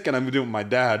got sick and I moved in with my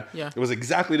dad, it was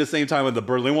exactly the same time when the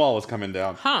Berlin Wall was coming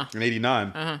down in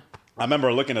 '89. I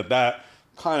remember looking at that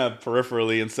kind of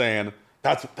peripherally and saying,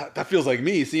 that feels like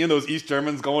me. Seeing those East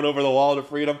Germans going over the wall to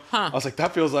freedom, I was like,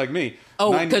 that feels like me.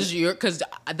 Oh, because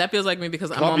that feels like me because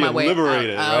I'm on my way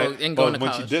liberated, right? And going to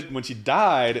college. When she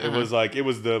died, it was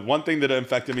the one thing that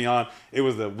infected me on. It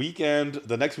was the weekend.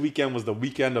 The next weekend was the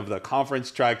weekend of the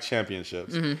conference track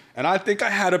championships, and I think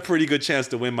I had a pretty good chance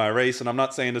to win my race. And I'm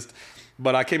not saying this,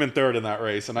 but I came in third in that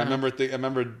race, and I remember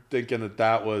thinking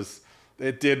that was.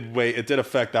 It did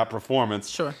affect that performance.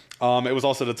 Sure. It was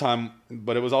also the time,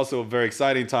 but it was also a very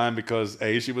exciting time because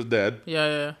A, she was dead.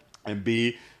 Yeah. And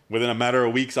B, within a matter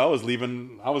of weeks, I was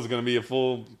leaving. I was going to be a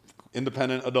full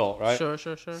independent adult, right? Sure.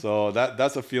 So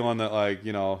that's a feeling that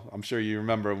I'm sure you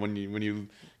remember when you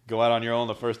go out on your own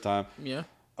the first time. Yeah.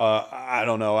 I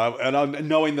don't know.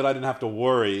 Knowing that I didn't have to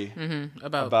worry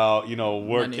about working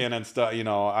money and stuff.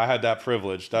 I had that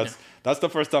privilege. That's the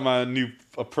first time I knew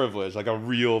a privilege, like a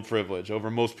real privilege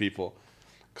over most people.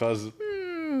 Because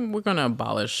we're gonna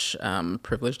abolish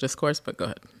privilege discourse, but go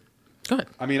ahead.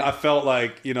 I mean, I felt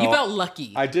like you felt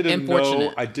lucky. I didn't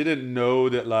know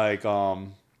that I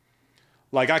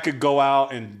could go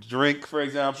out and drink, for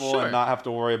example, and not have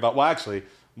to worry about. Well, actually.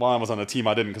 While I was on the team,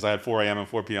 I didn't because I had 4 a.m. and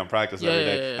 4 p.m. practice every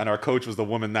day. And our coach was the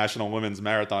national women's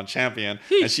marathon champion.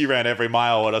 And she ran every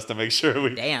mile with us to make sure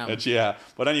we... Damn.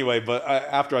 But anyway,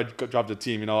 after I dropped the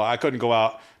team, I couldn't go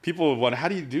out. People would wonder, how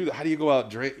do you do that? How do you go out,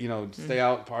 drink, stay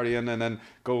out partying and then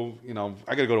go,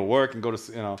 I got to go to work and go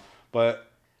to, But...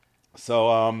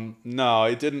 So no,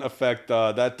 it didn't affect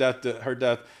that death. Her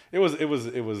death. It was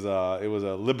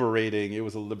a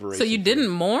liberating. So you didn't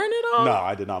mourn at all? No,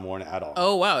 I did not mourn at all.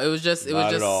 Oh wow, it was just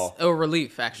a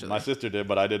relief actually. My sister did,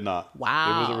 but I did not.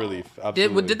 Wow, it was a relief.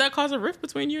 Absolutely. Did that cause a rift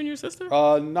between you and your sister?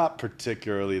 Not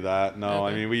particularly that. No,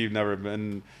 okay. I mean we've never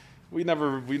been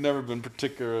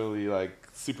particularly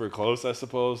super close, I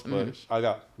suppose. But I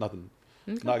got nothing.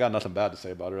 Okay. I got nothing bad to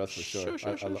say about her. That's for sure.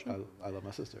 Sure. I love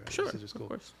my sister. Sure, my sister's cool. Of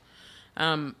course.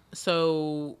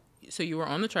 So you were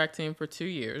on the track team for 2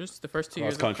 years, the first 2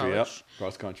 years of college. Yep.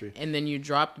 Cross country. And then you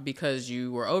dropped because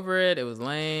you were over it. It was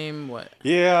lame. What?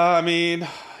 Yeah, I mean,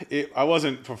 I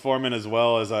wasn't performing as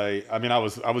well as I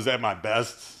was at my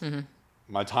best. Mm-hmm.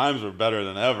 My times were better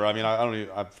than ever. I mean,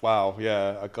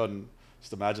 I couldn't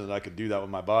just imagine that I could do that with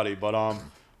my body, but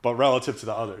relative to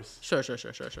the others. Sure.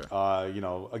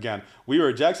 Again, we were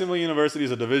at Jacksonville University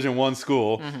as a Division I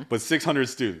school with 600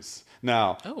 students.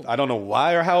 Now, I don't know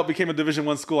why or how it became a Division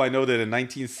I school. I know that in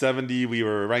 1970, we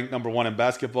were ranked number 1 in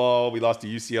basketball. We lost to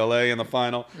UCLA in the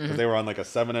final because they were on a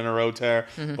 7-in-a-row tear.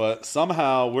 Mm-hmm. But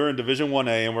somehow we're in Division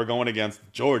 1A and we're going against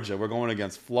Georgia. We're going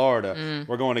against Florida.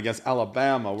 We're going against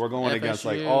Alabama. We're going against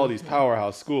all these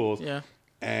powerhouse schools. Yeah.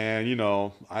 And,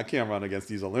 I can't run against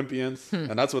these Olympians.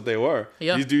 And that's what they were.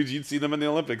 Yeah. These dudes, you'd see them in the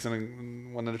Olympics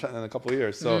in a couple of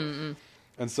years. So,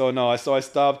 and so, no, I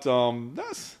stopped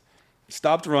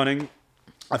running.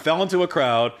 I fell into a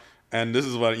crowd. And this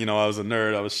is what, you know, I was a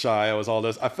nerd. I was shy. I was all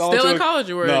this. I fell Still into in college,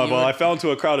 you were? No, well, I fell into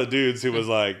a crowd of dudes who was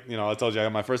like, you know, I told you I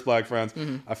had my first black friends.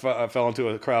 I fell into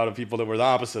a crowd of people that were the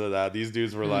opposite of that. These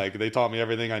dudes were like, they taught me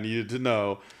everything I needed to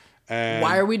know. And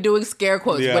why are we doing scare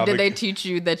quotes? Yeah, what did they teach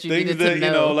you that you needed to know?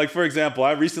 You know, like, for example,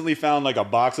 I recently found like a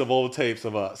box of old tapes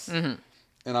of us. And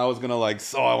I was going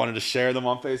to I wanted to share them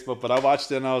on Facebook, but I watched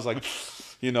it and I was like...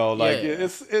 You know, like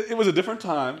it was a different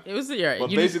time. It was but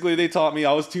basically they taught me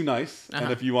I was too nice,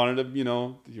 and if you wanted to, you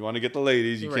know, you want to get the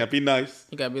ladies, you can't be nice.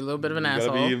 You gotta be a little bit of an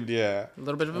asshole. A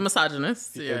little bit of a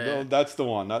misogynist. Yeah. That's the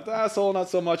one. Not the asshole, not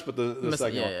so much, but the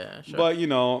second one. Yeah, sure. But you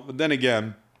know, then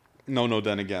again,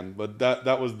 then again. But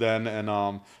that was then, and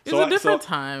it was a different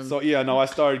time. So yeah, no, I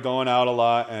started going out a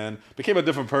lot and became a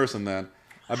different person. Then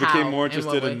I became more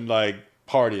interested in like.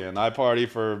 Partying. I party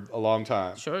for a long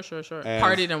time. Sure. And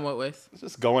partied in what ways?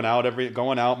 Just going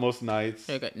out most nights.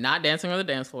 Okay. Not dancing on the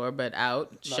dance floor, but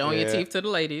out, showing your teeth to the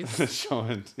ladies.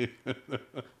 Showing teeth.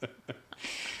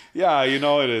 Yeah, you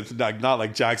know, it is not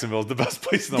like Jacksonville's the best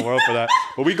place in the world for that.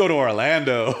 But we go to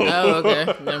Orlando. Oh,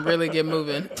 okay. Then really get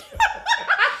moving.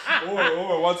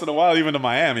 or once in a while, even to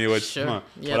Miami, which yeah,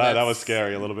 but that was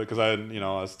scary a little bit because I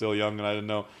was still young and I didn't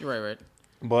know. Right.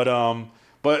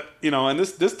 But you know, and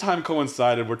this time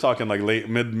coincided. We're talking like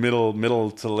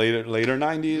middle to later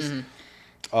 90s.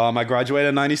 I graduated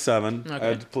in 97. Okay. I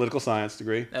had a political science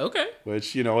degree. Okay.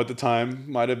 Which, you know, at the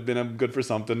time might have been good for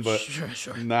something, but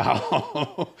sure.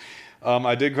 Now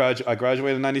I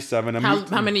graduated in 97.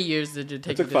 How many years did you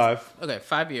take? It took 5. Okay,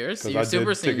 5 years. So you're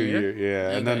super senior. Yeah,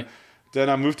 okay. And then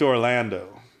I moved to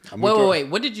Orlando. Wait.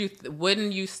 What did you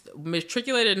when you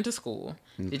matriculated into school?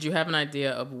 Did you have an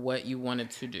idea of what you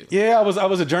wanted to do? Yeah, I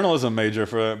was a journalism major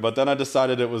but then I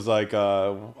decided it was like I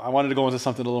wanted to go into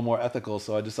something a little more ethical,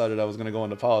 so I decided I was going to go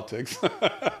into politics.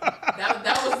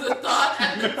 that was the thought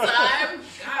at the time.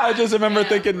 I just remember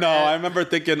thinking.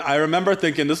 I remember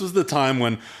thinking this was the time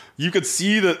when you could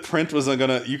see that print wasn't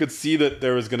gonna. You could see that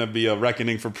there was going to be a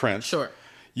reckoning for print. Sure.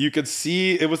 You could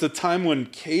see it was a time when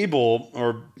cable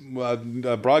or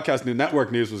broadcast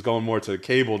network news was going more to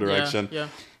cable direction,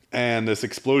 and this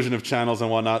explosion of channels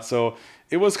and whatnot. So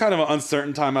it was kind of an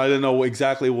uncertain time. I didn't know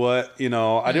exactly what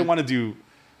I didn't want to do.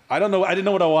 I didn't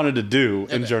know what I wanted to do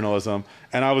in journalism,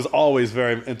 and I was always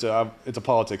very into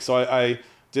politics. So I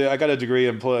got a degree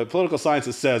in political science.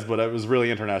 It says, but it was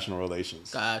really international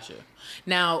relations. Gotcha.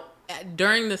 Now,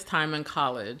 during this time in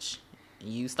college,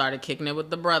 you started kicking it with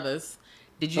the brothers.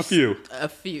 Did you a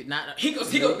few? Not he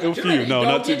goes. A few. No,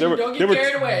 not two. There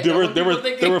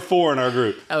were 4 in our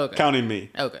group, counting me.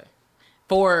 Okay,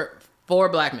 four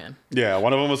black men. Yeah,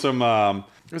 one of them was from.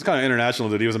 It was kind of international.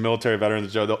 Dude, he was a military veteran.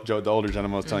 Joe, the older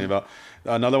gentleman I was telling you about.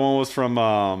 Another one was from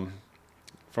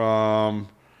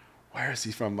where is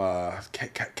he from?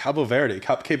 Cabo Verde,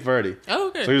 Cape Verde. Oh,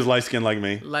 okay. So he was light skinned like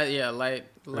me. Light.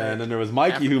 And then there was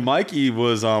Mikey, Mikey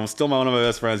was still one of my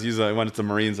best friends. He went into the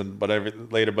Marines and whatever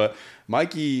later. But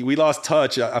Mikey, we lost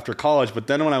touch after college. But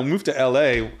then when I moved to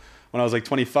LA, when I was like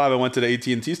 25, I went to the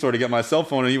AT&T store to get my cell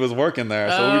phone, and he was working there.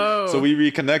 So we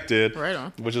reconnected, right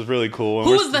on, which was really cool.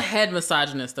 Who was the head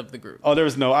misogynist of the group? Oh, there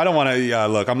was no. I don't want to. Yeah,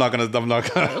 look, I'm not gonna.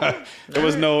 It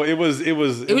was no. It was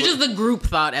just the group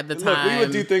thought at the time. Look, we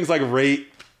would do things like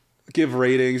give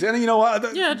ratings, and you know what?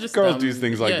 Just girls do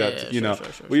things like that.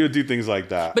 Sure. We would do things like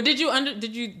that. But did your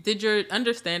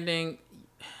understanding,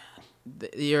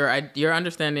 your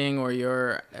understanding, or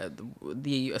your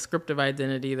the ascriptive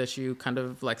identity that you kind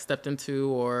of like stepped into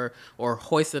or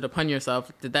hoisted upon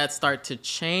yourself, did that start to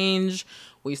change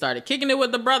when you started kicking it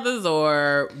with the brothers,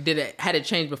 or had it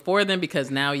changed before then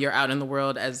because now you're out in the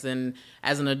world as an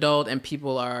adult and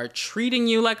people are treating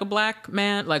you like a black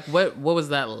man? Like what was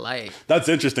that like? That's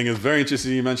interesting. It's very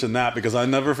interesting you mentioned that, because I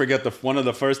never forget one of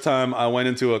the first time I went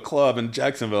into a club in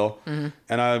Jacksonville, and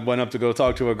I went up to go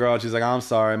talk to a girl. She's like, "I'm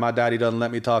sorry, my daddy doesn't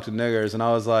let me talk to niggers," and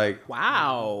I was like,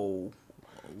 "Wow."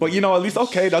 But at least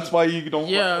that's why you don't.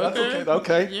 Yeah, that's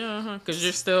okay. Yeah, because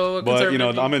you're still a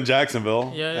conservative. But I'm in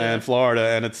Jacksonville and Florida,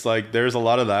 and it's like there's a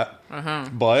lot of that.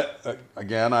 But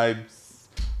again,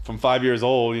 from 5 years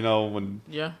old, when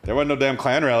there wasn't no damn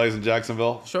Klan rallies in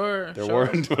Jacksonville. There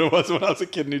weren't, but it was when I was a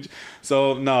kid.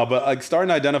 So no, but like starting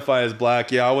to identify as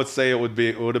black, I would say it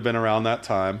would have been around that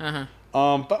time.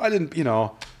 But I didn't,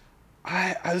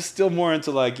 I was still more into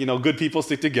like, good people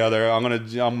stick together.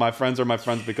 My friends are my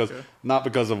friends because not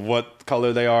because of what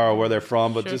color they are or where they're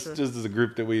from, but just as a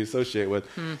group that we associate with.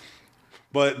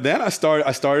 But then I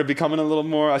started becoming a little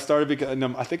more. I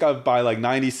think by like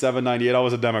 97, 98, I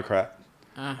was a Democrat.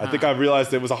 I think I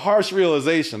realized it was a harsh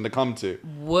realization to come to.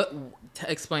 What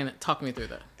Explain it. Talk me through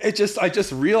that. I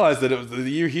just realized that it was the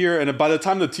year here, and by the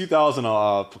time the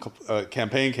 2000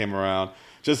 campaign came around,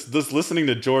 just listening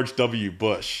to George W.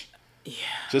 Bush. Yeah.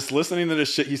 Just listening to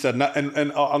this shit he said, and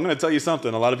I'm going to tell you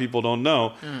something. A lot of people don't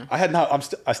know.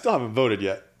 I still haven't voted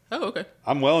yet. Oh, okay.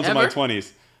 I'm well into my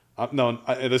 20s. No,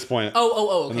 at this point.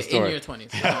 Okay. In your 20s.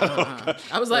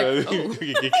 I was like,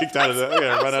 you get kicked out of the,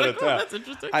 run out of town. That's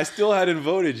interesting. I still hadn't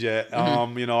voted yet. I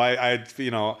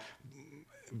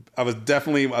was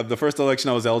definitely, the first election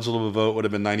I was eligible to vote would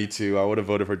have been 92. I would have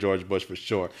voted for George Bush for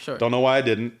sure. Don't know why I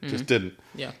didn't. Just didn't.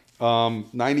 Yeah.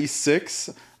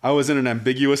 96, I was in an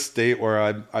ambiguous state where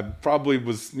I probably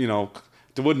was,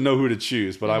 wouldn't know who to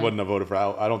choose, but I wouldn't have voted for,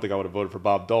 I don't think I would have voted for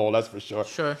Bob Dole, that's for sure.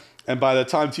 Sure. And by the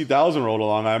time 2000 rolled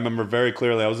along, I remember very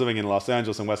clearly I was living in Los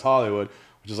Angeles in West Hollywood,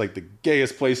 which is like the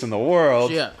gayest place in the world.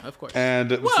 Yeah, of course.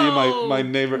 And see my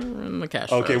neighbor. In the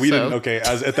cash. Okay, we didn't. Okay,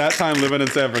 as at that time living in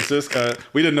San Francisco,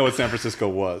 we didn't know what San Francisco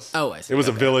was. Oh, I see. It was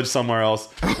a village somewhere else.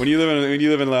 When you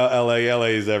live in LA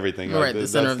is everything. Right, the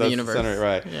center of the universe.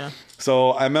 Right. Yeah. So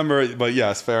I remember, but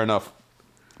yes, fair enough.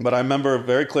 But I remember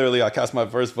very clearly I cast my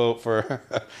first vote for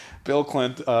Bill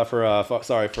Clinton. Al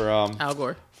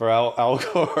Gore. For Al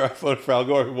Gore. I voted for Al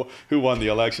Gore, who won the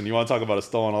election. You want to talk about a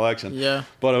stolen election? Yeah.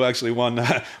 But I actually won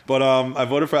that. But I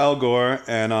voted for Al Gore,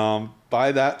 and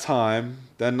by that time,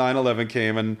 then 9/11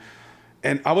 came,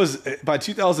 and I was by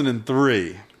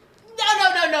 2003.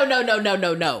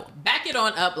 No. Back it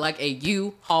on up like a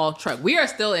U-Haul truck. We are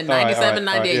still in 97,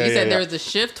 98. You said there was a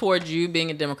shift towards you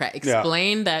being a Democrat.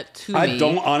 Explain that to me. I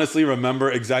don't honestly remember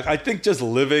exactly. I think just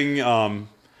living and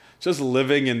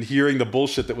hearing the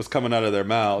bullshit that was coming out of their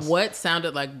mouths. What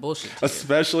sounded like bullshit to you?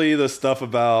 Especially the stuff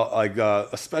about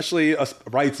especially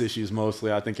rights issues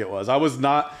mostly, I think it was. I was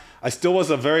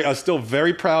still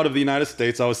very proud of the United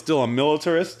States. I was still a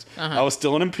militarist. I was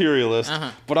still an imperialist.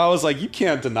 But I was like, you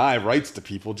can't deny rights to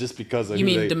people just because of You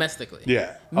mean domestically?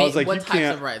 Yeah. I was like, what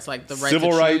types of rights? Like the right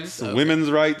civil to rights, choose? women's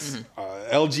rights,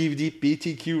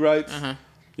 LGBTQ rights.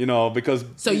 Because...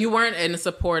 So you weren't in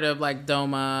support of like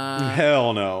DOMA?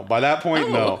 Hell no. By that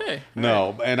point, no. Okay.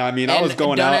 No. Right. And I mean, I was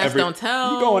going out don't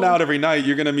tell. You're going out every night.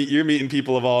 You're meeting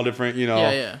people of all different, You're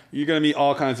going to meet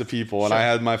all kinds of people. And I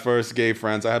had my first gay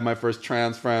friends. I had my first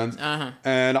trans friends.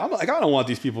 And I'm like, I don't want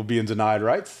these people being denied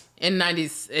rights. In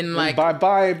 90s,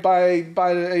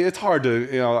 by it's hard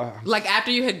to, Like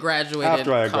after you had graduated.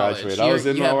 After I graduated. I was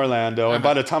in Orlando. And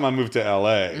by the time I moved to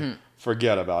LA...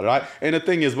 Forget about it. And the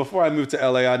thing is, before I moved to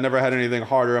LA, I'd never had anything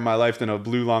harder in my life than a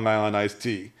blue Long Island iced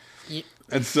tea.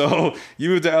 And so you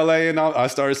moved to LA, and I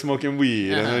started smoking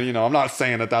weed. And then, I'm not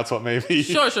saying that that's what made me.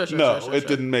 Sure. It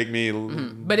didn't make me.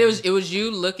 But it was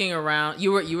you looking around.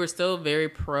 You were still very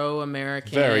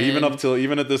pro-American. Very, even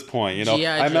at this point.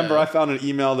 I remember I found an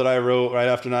email that I wrote right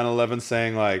after 9/11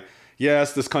 saying like,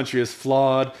 yes, this country is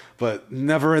flawed, but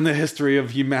never in the history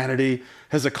of humanity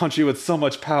has a country with so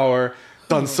much power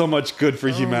done so much good for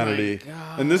humanity.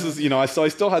 And this is, so I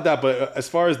still had that, but as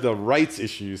far as the rights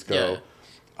issues go,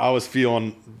 I was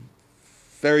feeling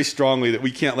very strongly that we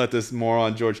can't let this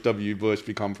moron George W. Bush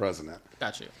become president.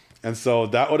 Got you. And so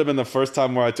that would have been the first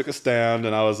time where I took a stand,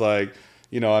 and I was like,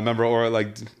 I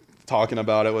remember talking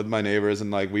about it with my neighbors,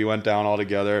 and like we went down all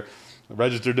together,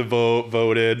 registered to vote,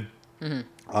 voted. In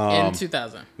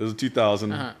 2000. It was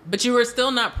 2000. But you were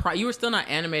still not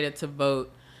animated to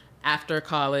vote after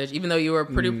college, even though you were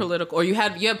pretty political, or you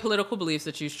had political beliefs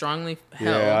that you strongly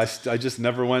held. Yeah, I just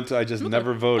never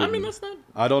never voted. I mean, that's not...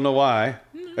 I don't know why.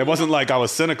 It wasn't like I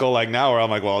was cynical like now where I'm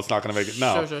like, well, it's not going to make it.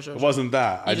 No, it wasn't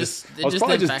that. I was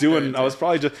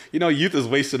probably just, youth is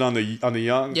wasted on the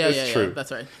young. Yeah, it's true.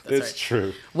 That's right. It's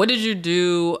true. What did you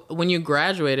do when you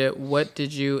graduated? What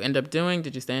did you end up doing?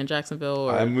 Did you stay in Jacksonville?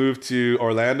 Or? I moved to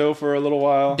Orlando for a little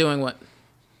while. Doing what?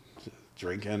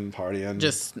 Drinking, partying.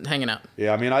 Just hanging out.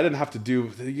 Yeah, I mean, I didn't have to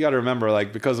do... You got to remember,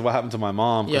 like, because of what happened to my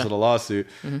mom, because of the lawsuit,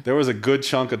 there was a good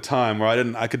chunk of time where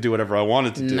I could do whatever I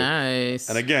wanted to do. Nice.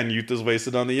 And again, youth is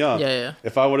wasted on the young. Yeah.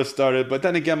 If I would have started... But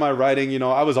then again, my writing,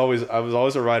 I was always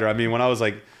a writer. I mean, when I was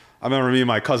like... I remember me and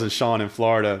my cousin Sean in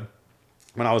Florida...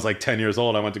 When I was like 10 years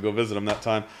old, I went to go visit him that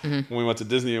time when we went to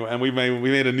Disney, and we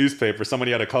made a newspaper.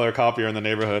 Somebody had a color copier in the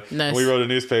neighborhood. Nice. And we wrote a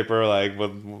newspaper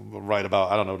write about,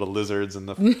 I don't know, the lizards and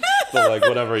the like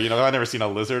whatever. I've never seen a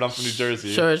lizard. I'm from New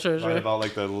Jersey. Sure. Write about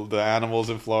like the animals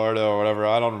in Florida or whatever.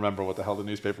 I don't remember what the hell the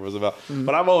newspaper was about.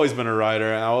 But I've always been a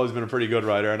writer, and I've always been a pretty good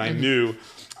writer. And I knew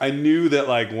that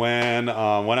like when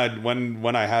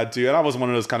I had to, and I was one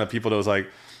of those kind of people that was like,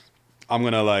 I'm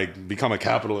gonna like become a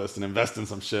capitalist and invest in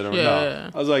some shit. I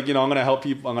was like, I'm gonna help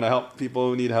people. I'm gonna help people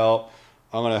who need help.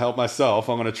 I'm gonna help myself.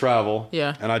 I'm gonna travel.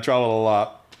 Yeah. And I traveled a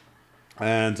lot.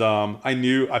 And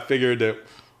I figured that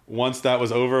once that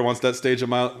was over, once that stage of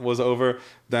was over,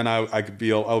 then I would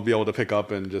be able to pick up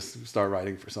and just start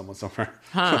writing for someone somewhere.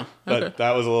 Huh. But okay.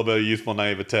 that was a little bit of youthful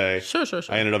naivete. Sure.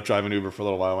 I ended up driving Uber for a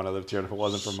little while when I lived here, and if it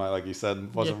wasn't for my, like you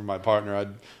said, wasn't for my partner,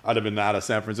 I'd have been out of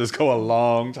San Francisco a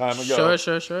long time ago.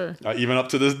 Sure. Even up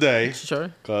to this day. Sure.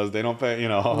 Because they don't pay.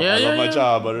 I love my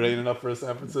job, but it ain't enough for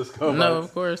San Francisco. No,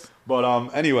 of course. But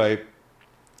anyway.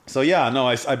 So yeah, no,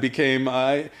 I became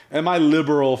and my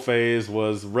liberal phase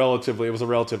was a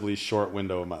relatively short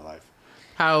window of my life.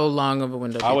 How long of a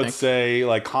window do you I would think? say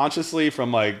like consciously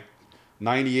from like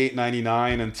 98,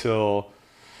 99 until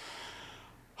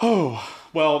I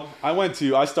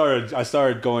started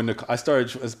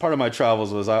as part of my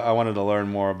travels was I wanted to learn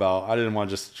more about, I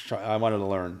wanted to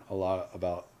learn a lot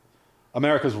about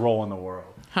America's role in the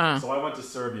world. Huh. So I went to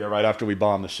Serbia right after we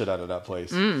bombed the shit out of that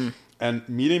place. And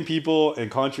meeting people in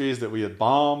countries that we had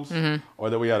bombed, or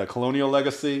that we had a colonial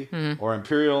legacy, or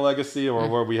imperial legacy, or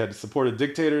where we had supported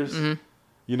dictators,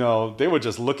 they would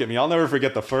just look at me. I'll never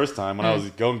forget the first time when I was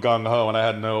going gung-ho and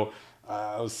I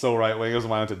was so right-wing. It was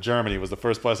when I went to Germany. It was the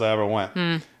first place I ever went.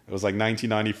 It was like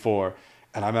 1994.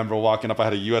 And I remember walking up, I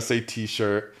had a USA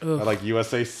t-shirt, I had like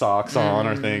USA socks on,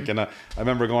 I think. And I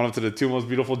remember going up to the two most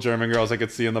beautiful German girls I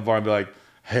could see in the bar and be like,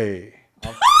 hey.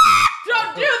 Don't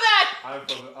do that!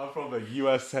 I'm from the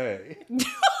USA. I'm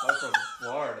from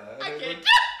Florida. I can't.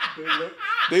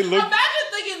 They looked. Imagine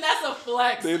thinking that's a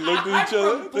flex. They looked at each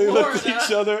other. They looked at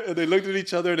each other, and they looked at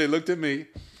each other, and they looked at me,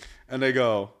 and they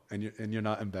go, "And you're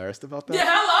not embarrassed about that?" Yeah,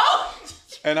 hello.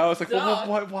 And I was like, well,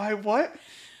 what?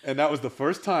 And that was the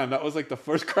first time. That was like the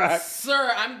first crack.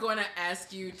 Sir, I'm going to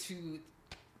ask you to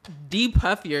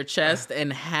depuff your chest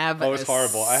and have it was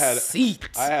horrible. Seat.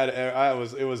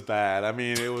 It was bad. I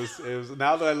mean, it was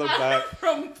now that I look back.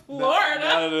 From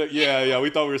Florida. Yeah, we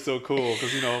thought we were so cool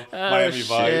because Miami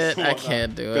Vice. I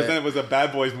can't do it. Because then it was a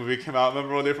Bad Boys movie came out.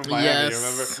 Remember when they're from Miami?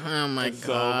 Yes. Remember? Oh my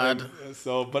God.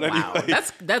 But anyway, wow.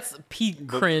 That's peak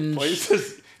cringe.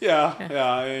 Places, yeah.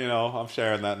 I'm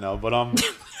sharing that now, but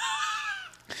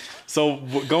So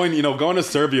going to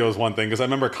Serbia was one thing, because I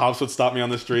remember cops would stop me on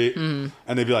the street and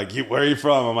they'd be like, where are you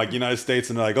from? I'm like, United States.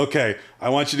 And they're like, okay, I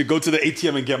want you to go to the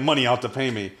ATM and get money out to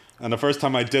pay me. And the first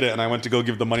time I did it and I went to go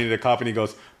give the money to the cop and he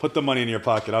goes, put the money in your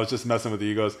pocket. I was just messing with you.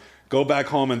 He goes, go back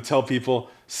home and tell people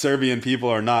Serbian people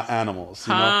are not animals.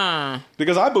 You know?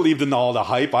 Because I believed in all the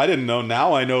hype. I didn't know.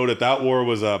 Now I know that war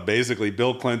was basically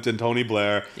Bill Clinton, Tony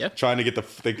Blair, trying to get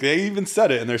they even said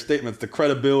it in their statements, the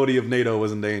credibility of NATO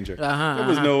was in danger.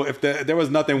 There was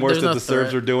nothing worse that the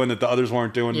Serbs were doing that the others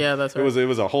weren't doing. Yeah, that's right. It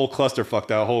was a whole clusterfuck,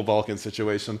 that whole Balkan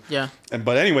situation. Yeah.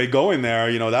 But anyway, going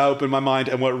there, that opened my mind.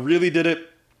 And what really did it,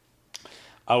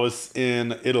 I was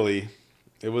in Italy.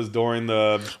 It was during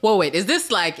the... Well, wait, is this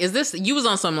you was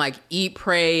on some like Eat,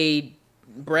 Pray,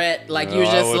 Brett, like you were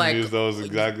just I wouldn't like... use those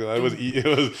exactly. It was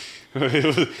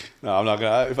no, I'm not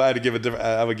gonna, if I had to give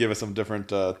I would give it some different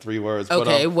 3 words.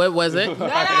 Okay, but, what was it? No, tell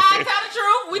the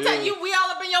truth. We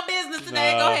all up in your business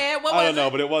today. Go ahead. What was it? I don't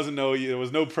know, but there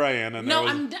was no praying. And no,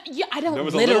 I don't there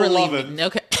was literally... a little loving.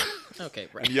 Okay. Okay,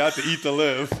 right. And you have to eat to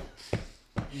live.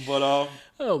 But oh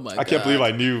my God. I can't believe I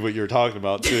knew what you were talking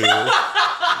about too.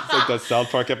 It's like that South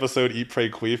Park episode, Eat, Pray,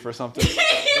 Queef or something.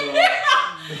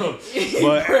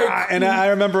 I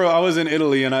remember I was in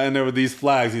Italy and there were these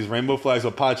flags, these rainbow flags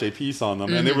with Pace, peace on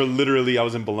them. And they were literally, I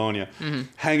was in Bologna,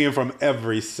 hanging from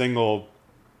every single,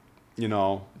 they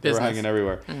were hanging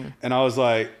everywhere. And I was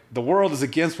like, the world is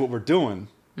against what we're doing.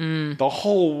 The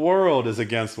whole world is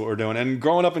against what we're doing. And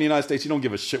growing up in the United States, you don't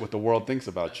give a shit what the world thinks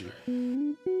about you.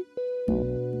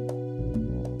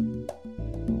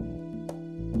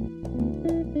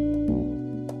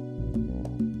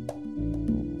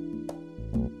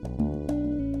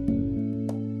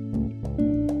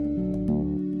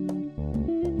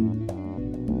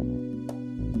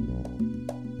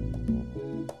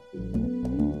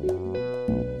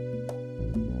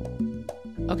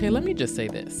 Okay, let me just say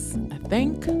this.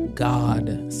 Thank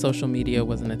God social media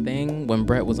wasn't a thing when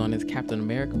Brett was on his Captain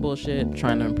America bullshit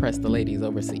trying to impress the ladies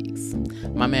overseas.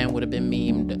 My man would have been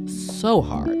memed so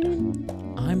hard.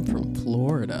 I'm from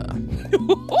Florida.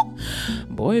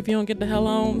 Boy, if you don't get the hell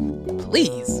on,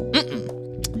 please.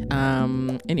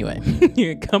 Anyway,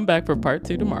 come back for part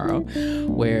 2 tomorrow,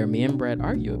 where me and Brett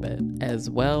argue a bit, as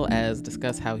well as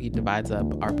discuss how he divides up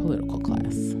our political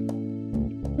class.